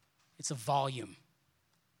 It's a volume.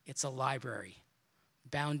 It's a library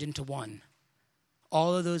bound into one.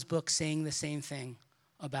 All of those books saying the same thing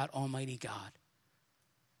about Almighty God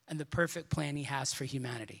and the perfect plan he has for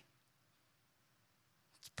humanity.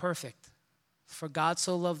 It's perfect. For God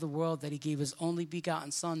so loved the world that he gave his only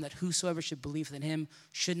begotten Son, that whosoever should believe in him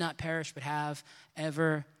should not perish but have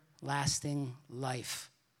everlasting life.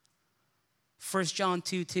 1 John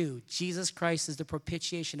 2:2, Jesus Christ is the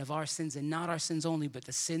propitiation of our sins, and not our sins only, but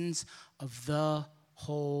the sins of the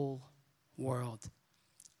whole world.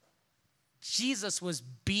 Jesus was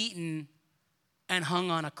beaten and hung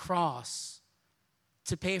on a cross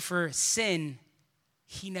to pay for sin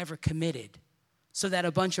he never committed, so that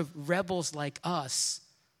a bunch of rebels like us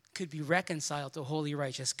could be reconciled to a holy,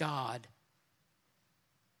 righteous God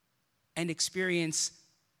and experience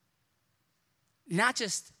not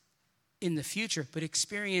just in the future, but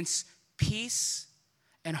experience peace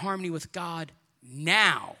and harmony with God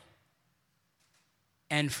now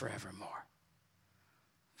and forevermore.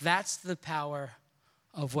 That's the power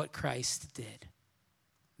of what Christ did.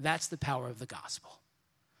 That's the power of the gospel.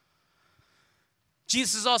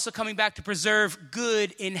 Jesus is also coming back to preserve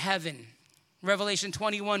good in heaven. Revelation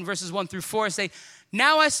 21 verses 1-4 say,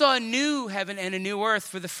 "Now I saw a new heaven and a new earth,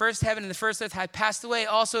 for the first heaven and the first earth had passed away.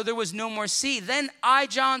 Also there was no more sea. Then I,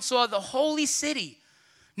 John, saw the holy city,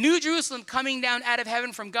 New Jerusalem, coming down out of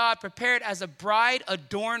heaven from God, prepared as a bride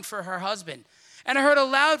adorned for her husband. And I heard a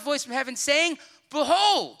loud voice from heaven saying,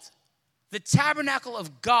 'Behold, the tabernacle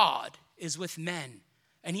of God is with men,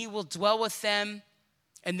 and he will dwell with them,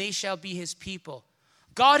 and they shall be his people.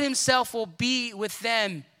 God himself will be with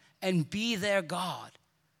them and be their God.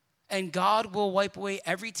 And God will wipe away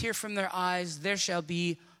every tear from their eyes. There shall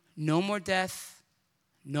be no more death,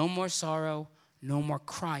 no more sorrow, no more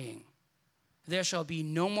crying. There shall be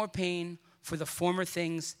no more pain, for the former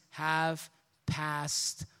things have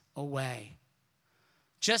passed away.'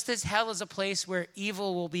 Just as hell is a place where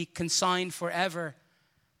evil will be consigned forever,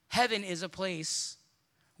 heaven is a place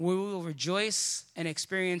where we will rejoice and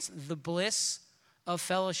experience the bliss of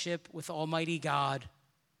fellowship with Almighty God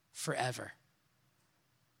forever.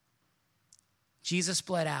 Jesus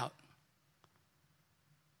bled out.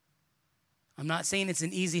 I'm not saying it's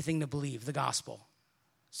an easy thing to believe, the gospel.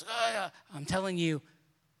 So, I'm telling you,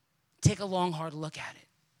 take a long, hard look at it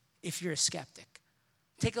if you're a skeptic.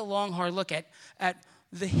 Take a long, hard look at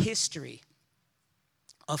the history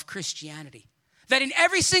of Christianity. That in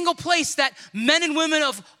every single place that men and women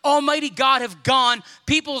of Almighty God have gone,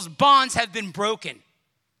 people's bonds have been broken.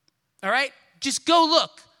 All right? Just go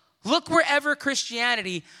look. Look wherever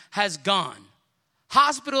Christianity has gone.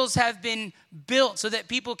 Hospitals have been built so that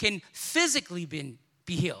people can physically be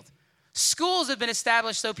healed. Schools have been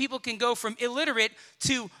established so people can go from illiterate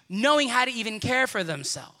to knowing how to even care for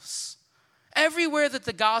themselves. Everywhere that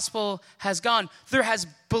the gospel has gone, there has,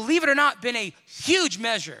 believe it or not, been a huge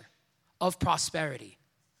measure of prosperity.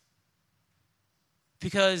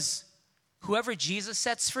 Because whoever Jesus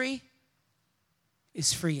sets free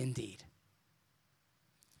is free indeed.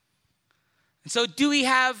 And so do we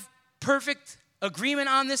have perfect agreement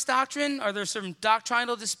on this doctrine? Are there some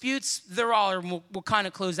doctrinal disputes? There are, and we'll kind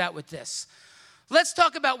of close out with this. Let's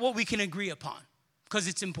talk about what we can agree upon, because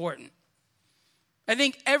it's important. I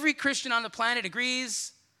think every Christian on the planet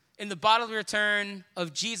agrees in the bodily return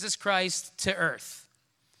of Jesus Christ to earth.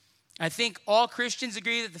 I think all Christians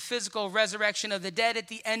agree that the physical resurrection of the dead at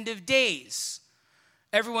the end of days.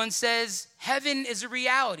 Everyone says heaven is a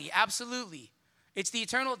reality, absolutely. It's the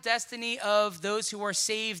eternal destiny of those who are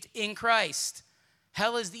saved in Christ.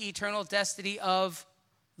 Hell is the eternal destiny of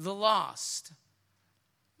the lost.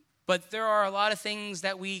 But there are a lot of things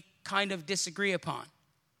that we kind of disagree upon.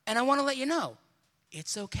 And I want to let you know,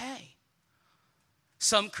 it's okay.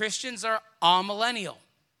 Some Christians are amillennial.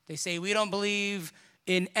 They say we don't believe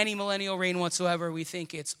in any millennial reign whatsoever. We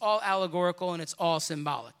think it's all allegorical and it's all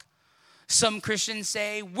symbolic. Some Christians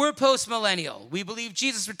say we're post-millennial. We believe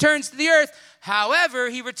Jesus returns to the earth. However,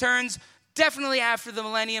 he returns definitely after the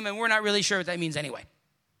millennium, and we're not really sure what that means anyway.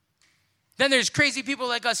 Then there's crazy people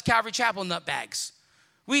like us, Calvary Chapel nutbags.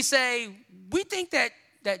 We say we think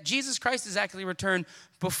that Jesus Christ is actually returned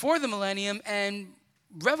before the millennium, and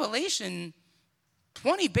Revelation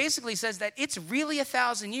 20 basically says that it's really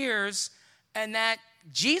 1,000 years, and that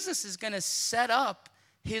Jesus is going to set up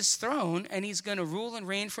his throne, and he's going to rule and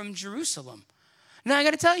reign from Jerusalem. Now, I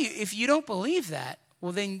got to tell you, if you don't believe that,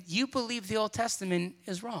 well, then you believe the Old Testament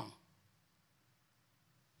is wrong.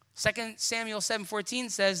 2 Samuel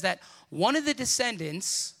 7:14 says that one of the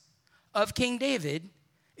descendants of King David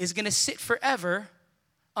is going to sit forever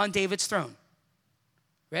on David's throne.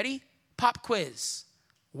 Ready? Pop quiz.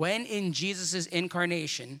 When in Jesus'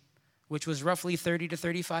 incarnation, which was roughly 30 to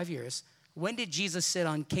 35 years, when did Jesus sit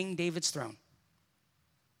on King David's throne?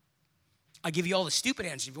 I'll give you all the stupid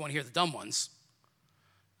answers if you want to hear the dumb ones.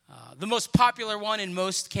 The most popular one in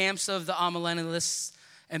most camps of the amillennialists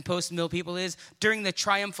and post-mill people is during the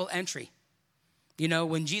triumphal entry. You know,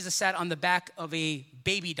 when Jesus sat on the back of a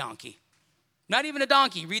baby donkey. Not even a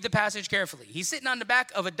donkey. Read the passage carefully. He's sitting on the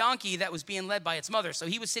back of a donkey that was being led by its mother. So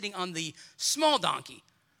he was sitting on the small donkey.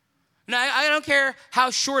 Now, I don't care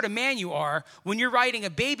how short a man you are. When you're riding a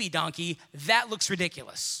baby donkey, that looks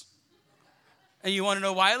ridiculous. And you want to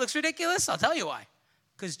know why it looks ridiculous? I'll tell you why.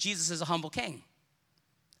 Because Jesus is a humble king.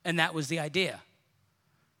 And that was the idea.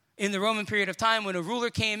 In the Roman period of time, when a ruler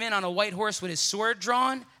came in on a white horse with his sword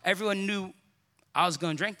drawn, everyone knew I was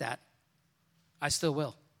going to drink that. I still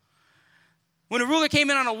will. When a ruler came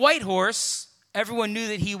in on a white horse, everyone knew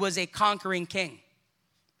that he was a conquering king.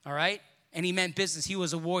 All right? And he meant business. He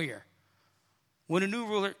was a warrior. When a new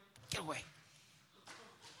ruler, get away.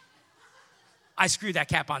 I screwed that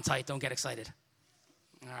cap on tight. Don't get excited.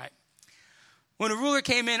 All right. When a ruler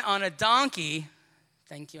came in on a donkey,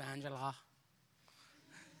 thank you, Angela.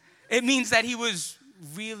 It means that he was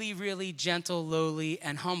really, really gentle, lowly,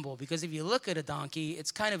 and humble. Because if you look at a donkey,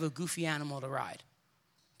 it's kind of a goofy animal to ride.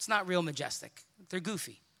 It's not real majestic. They're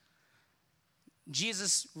goofy.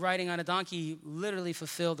 Jesus riding on a donkey literally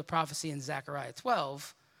fulfilled the prophecy in Zechariah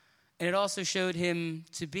 12. And it also showed him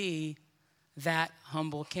to be that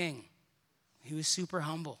humble king. He was super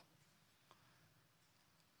humble.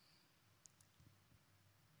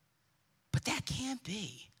 But that can't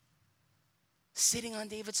be sitting on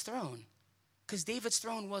David's throne, because David's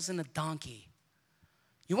throne wasn't a donkey.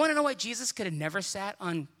 You want to know why Jesus could have never sat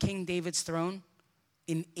on King David's throne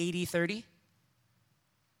in AD 30?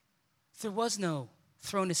 There was no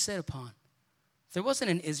throne to sit upon. There wasn't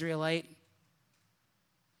an Israelite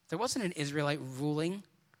ruling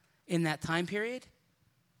in that time period.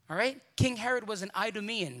 All right? King Herod was an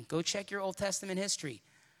Idumean. Go check your Old Testament history.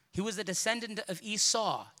 He was a descendant of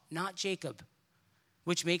Esau, not Jacob,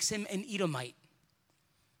 which makes him an Edomite.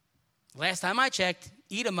 Last time I checked,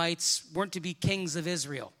 Edomites weren't to be kings of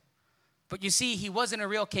Israel. But you see, he wasn't a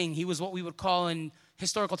real king. He was what we would call in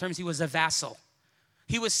historical terms, he was a vassal.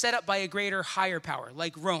 He was set up by a greater, higher power,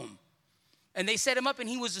 like Rome. And they set him up and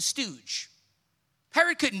he was a stooge.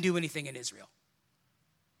 Herod couldn't do anything in Israel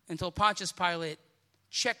until Pontius Pilate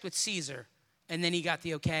checked with Caesar, and then he got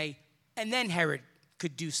the okay, and then Herod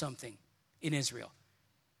could do something in Israel.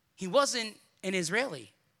 He wasn't an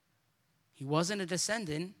Israeli. He wasn't a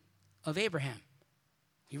descendant of Abraham.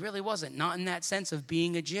 He really wasn't, not in that sense of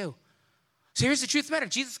being a Jew. So here's the truth of the matter.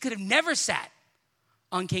 Jesus could have never sat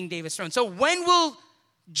on King David's throne. So when will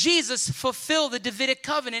Jesus fulfill the Davidic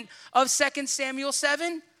covenant of 2 Samuel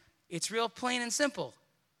 7? It's real plain and simple.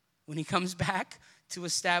 When he comes back to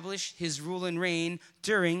establish his rule and reign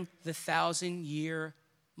during the 1,000-year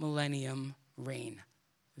millennium reign.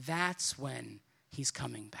 That's when he's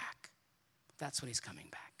coming back. That's when he's coming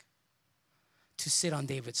back. To sit on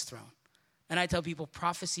David's throne. And I tell people,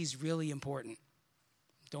 prophecy is really important.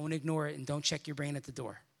 Don't ignore it and don't check your brain at the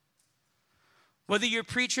door. Whether you're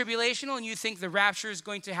pre-tribulational and you think the rapture is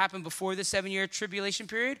going to happen before the 7-year tribulation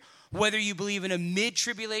period, whether you believe in a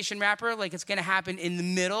mid-tribulation rapture, like it's going to happen in the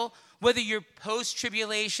middle, whether you're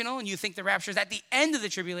post-tribulational and you think the rapture is at the end of the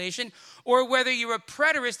tribulation, or whether you're a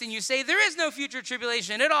preterist and you say there is no future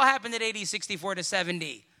tribulation, it all happened at AD 64 to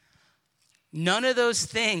 70. None of those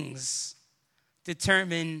things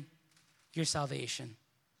determine your salvation,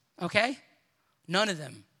 okay? None of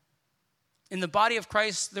them. In the body of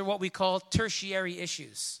Christ, they're what we call tertiary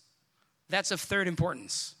issues. That's of third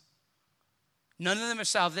importance. None of them are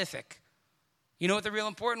salvific. You know what the real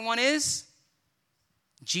important one is?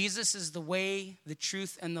 Jesus is the way, the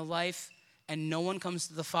truth, and the life, and no one comes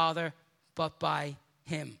to the Father but by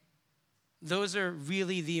him. Those are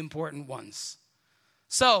really the important ones.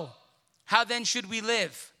 So, how then should we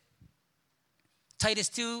live? Titus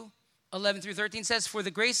 2:11-13 says, "For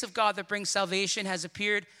the grace of God that brings salvation has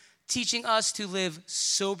appeared, teaching us to live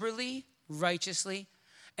soberly, righteously,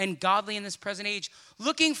 and godly in this present age,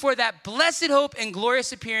 looking for that blessed hope and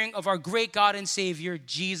glorious appearing of our great God and Savior,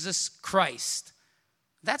 Jesus Christ."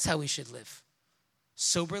 That's how we should live.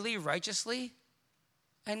 Soberly, righteously,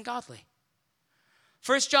 and godly.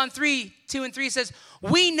 1 John 3:2-3 says,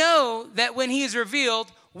 "We know that when he is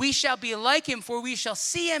revealed, we shall be like him, for we shall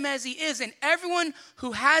see him as he is. And everyone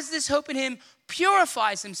who has this hope in him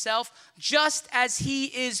purifies himself just as he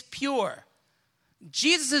is pure."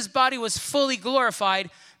 Jesus' body was fully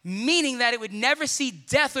glorified, meaning that it would never see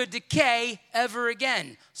death or decay ever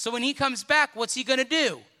again. So when he comes back, what's he going to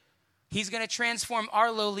do? He's going to transform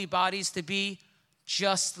our lowly bodies to be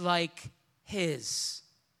just like his.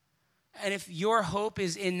 And if your hope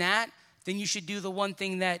is in that, then you should do the one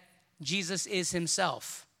thing that Jesus is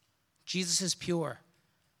himself. Jesus is pure.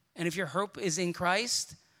 And if your hope is in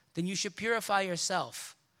Christ, then you should purify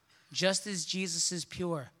yourself, just as Jesus is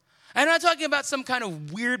pure. I'm not talking about some kind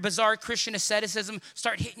of weird, bizarre Christian asceticism.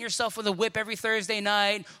 Start hitting yourself with a whip every Thursday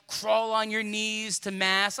night, crawl on your knees to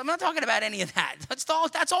mass. I'm not talking about any of that.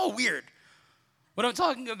 That's all weird. What I'm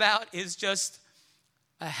talking about is just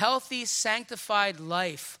a healthy, sanctified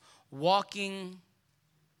life, walking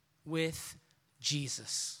with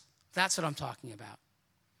Jesus. That's what I'm talking about.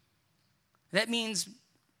 That means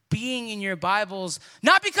being in your Bibles,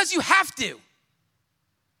 not because you have to,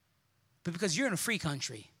 but because you're in a free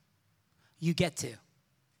country. You get to.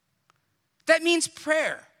 That means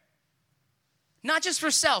prayer. Not just for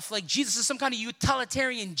self, like Jesus is some kind of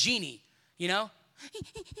utilitarian genie, you know?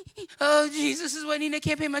 Oh, Jesus is waiting, I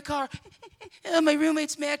can't pay my car. Oh, my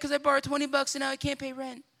roommate's mad because I borrowed $20 and now I can't pay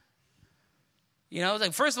rent. You know,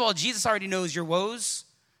 like first of all, Jesus already knows your woes,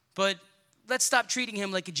 but let's stop treating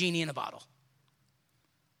him like a genie in a bottle.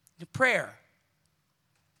 The prayer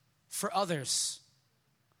for others.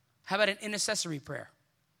 How about an intercessory prayer?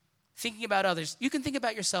 Thinking about others. You can think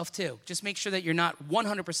about yourself too. Just make sure that you're not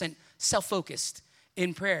 100% self-focused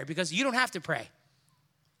in prayer, because you don't have to pray.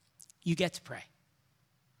 You get to pray.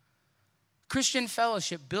 Christian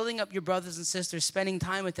fellowship, building up your brothers and sisters, spending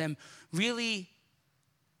time with them, really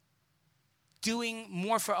doing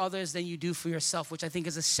more for others than you do for yourself, which I think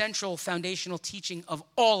is a central foundational teaching of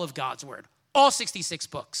all of God's word. All 66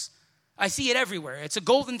 books. I see it everywhere. It's a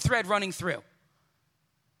golden thread running through.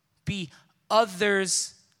 Be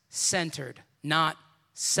others-centered, not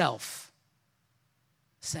self-centered.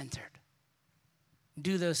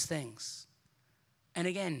 Do those things. And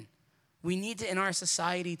again, we need to, in our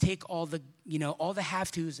society, take all the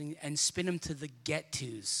have-tos and spin them to the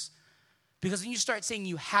get-tos. Because when you start saying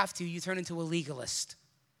you have to, you turn into a legalist.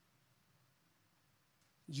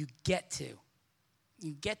 You get to.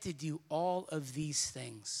 You get to do all of these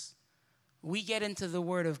things. We get into the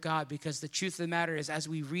Word of God because the truth of the matter is, as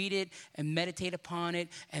we read it and meditate upon it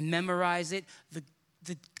and memorize it, the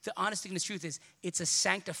honest thing, the truth is, it's a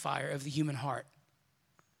sanctifier of the human heart.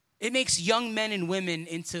 It makes young men and women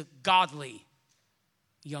into godly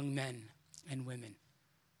young men and women.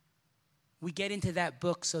 We get into that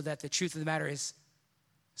book so that the truth of the matter is,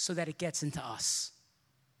 so that it gets into us.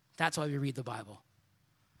 That's why we read the Bible.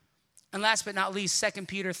 And last but not least, 2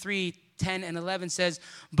 Peter 3:10 and 11 says,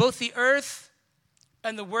 both the earth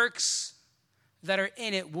and the works that are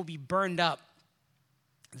in it will be burned up.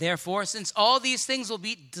 Therefore, since all these things will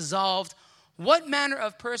be dissolved, what manner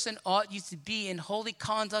of person ought you to be in holy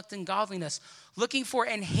conduct and godliness, looking for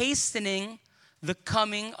and hastening the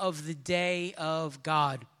coming of the day of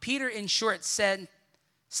God? Peter, in short sense,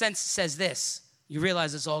 says this. You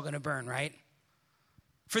realize it's all going to burn, right?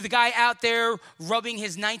 For the guy out there rubbing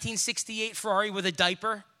his 1968 Ferrari with a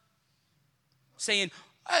diaper, saying,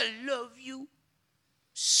 I love you,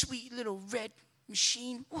 sweet little red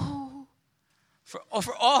machine. Ooh. For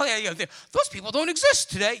all, those people don't exist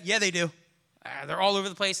today. Yeah, they do. They're all over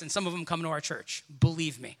the place, and some of them come to our church.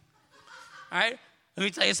 Believe me. All right? Let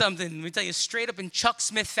me tell you something. Let me tell you straight up in Chuck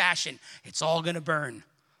Smith fashion, it's all going to burn.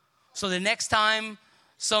 So the next time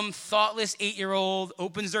some thoughtless 8-year-old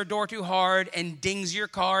opens their door too hard and dings your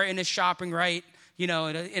car in a ShopRite, in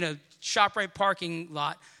a ShopRite parking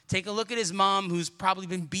lot, take a look at his mom, who's probably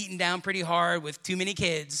been beaten down pretty hard with too many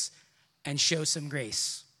kids, and show some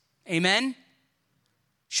grace. Amen?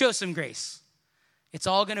 Show some grace. It's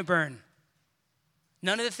all going to burn.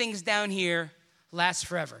 None of the things down here last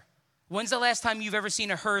forever. When's the last time you've ever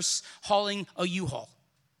seen a hearse hauling a U-Haul?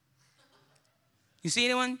 You see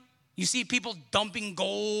anyone? You see people dumping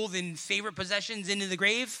gold and favorite possessions into the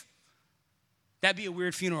grave? That'd be a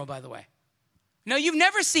weird funeral, by the way. No, you've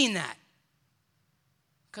never seen that.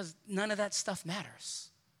 Because none of that stuff matters.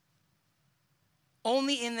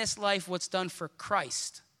 Only in this life what's done for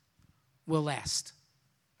Christ will last.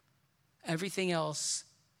 Everything else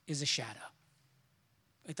is a shadow.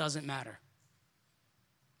 It doesn't matter.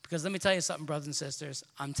 Because let me tell you something, brothers and sisters.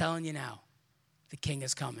 I'm telling you now, the King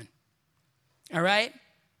is coming. All right?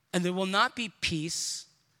 And there will not be peace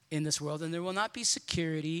in this world, and there will not be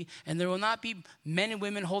security, and there will not be men and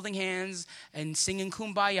women holding hands and singing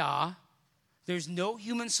Kumbaya. There's no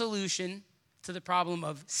human solution to the problem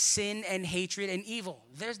of sin and hatred and evil.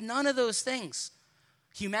 There's none of those things.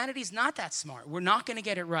 Humanity's not that smart. We're not going to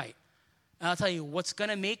get it right. And I'll tell you, what's going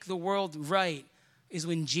to make the world right is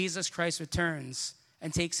when Jesus Christ returns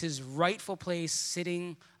and takes his rightful place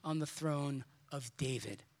sitting on the throne of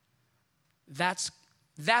David. That's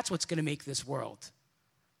what's going to make this world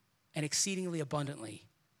an exceedingly abundantly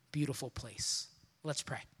beautiful place. Let's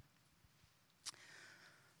pray.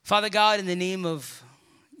 Father God, in the name of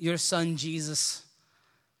your Son, Jesus,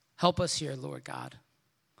 help us here, Lord God.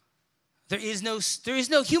 There is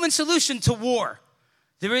no human solution to war.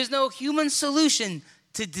 There is no human solution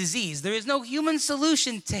to disease. There is no human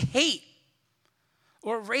solution to hate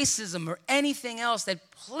or racism or anything else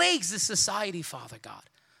that plagues this society, Father God.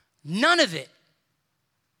 None of it.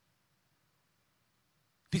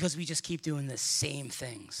 Because we just keep doing the same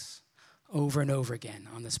things over and over again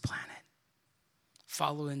on this planet.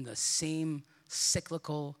 Following the same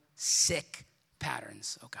cyclical, sick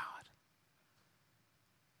patterns, oh God.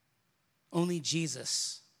 Only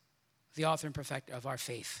Jesus, the author and perfecter of our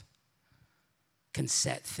faith, can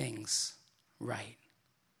set things right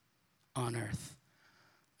on earth.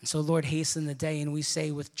 And so, Lord, hasten the day, and we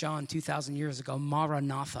say with John 2,000 years ago,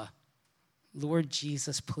 Maranatha, Lord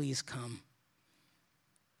Jesus, please come.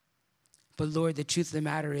 But Lord, the truth of the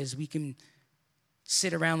matter is we can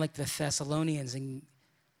sit around like the Thessalonians and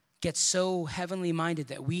get so heavenly minded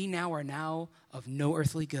that we now are of no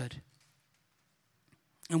earthly good.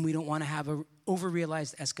 And we don't want to have an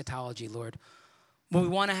overrealized eschatology, Lord. What we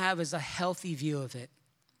want to have is a healthy view of it.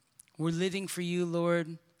 We're living for you,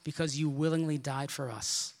 Lord, because you willingly died for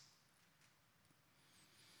us.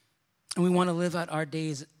 And we want to live out our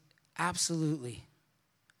days absolutely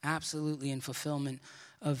in fulfillment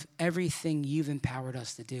of everything you've empowered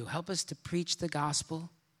us to do. Help us to preach the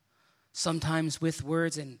gospel, sometimes with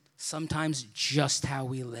words and sometimes just how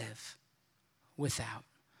we live without.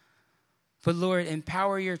 But Lord,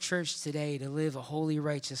 empower your church today to live a holy,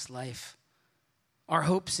 righteous life. Our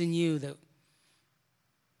hope's in you.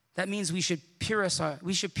 That means we should purify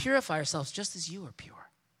ourselves just as you are pure.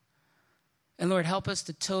 And Lord, help us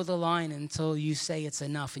to toe the line until you say it's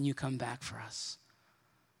enough and you come back for us.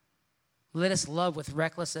 Let us love with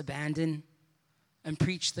reckless abandon and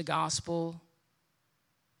preach the gospel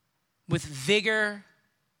with vigor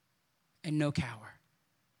and no cower,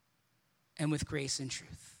 and with grace and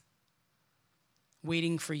truth,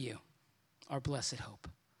 waiting for you, our blessed hope.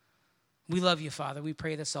 We love you, Father. We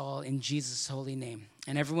pray this all in Jesus' holy name.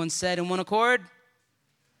 And everyone said in one accord,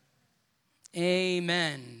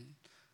 amen.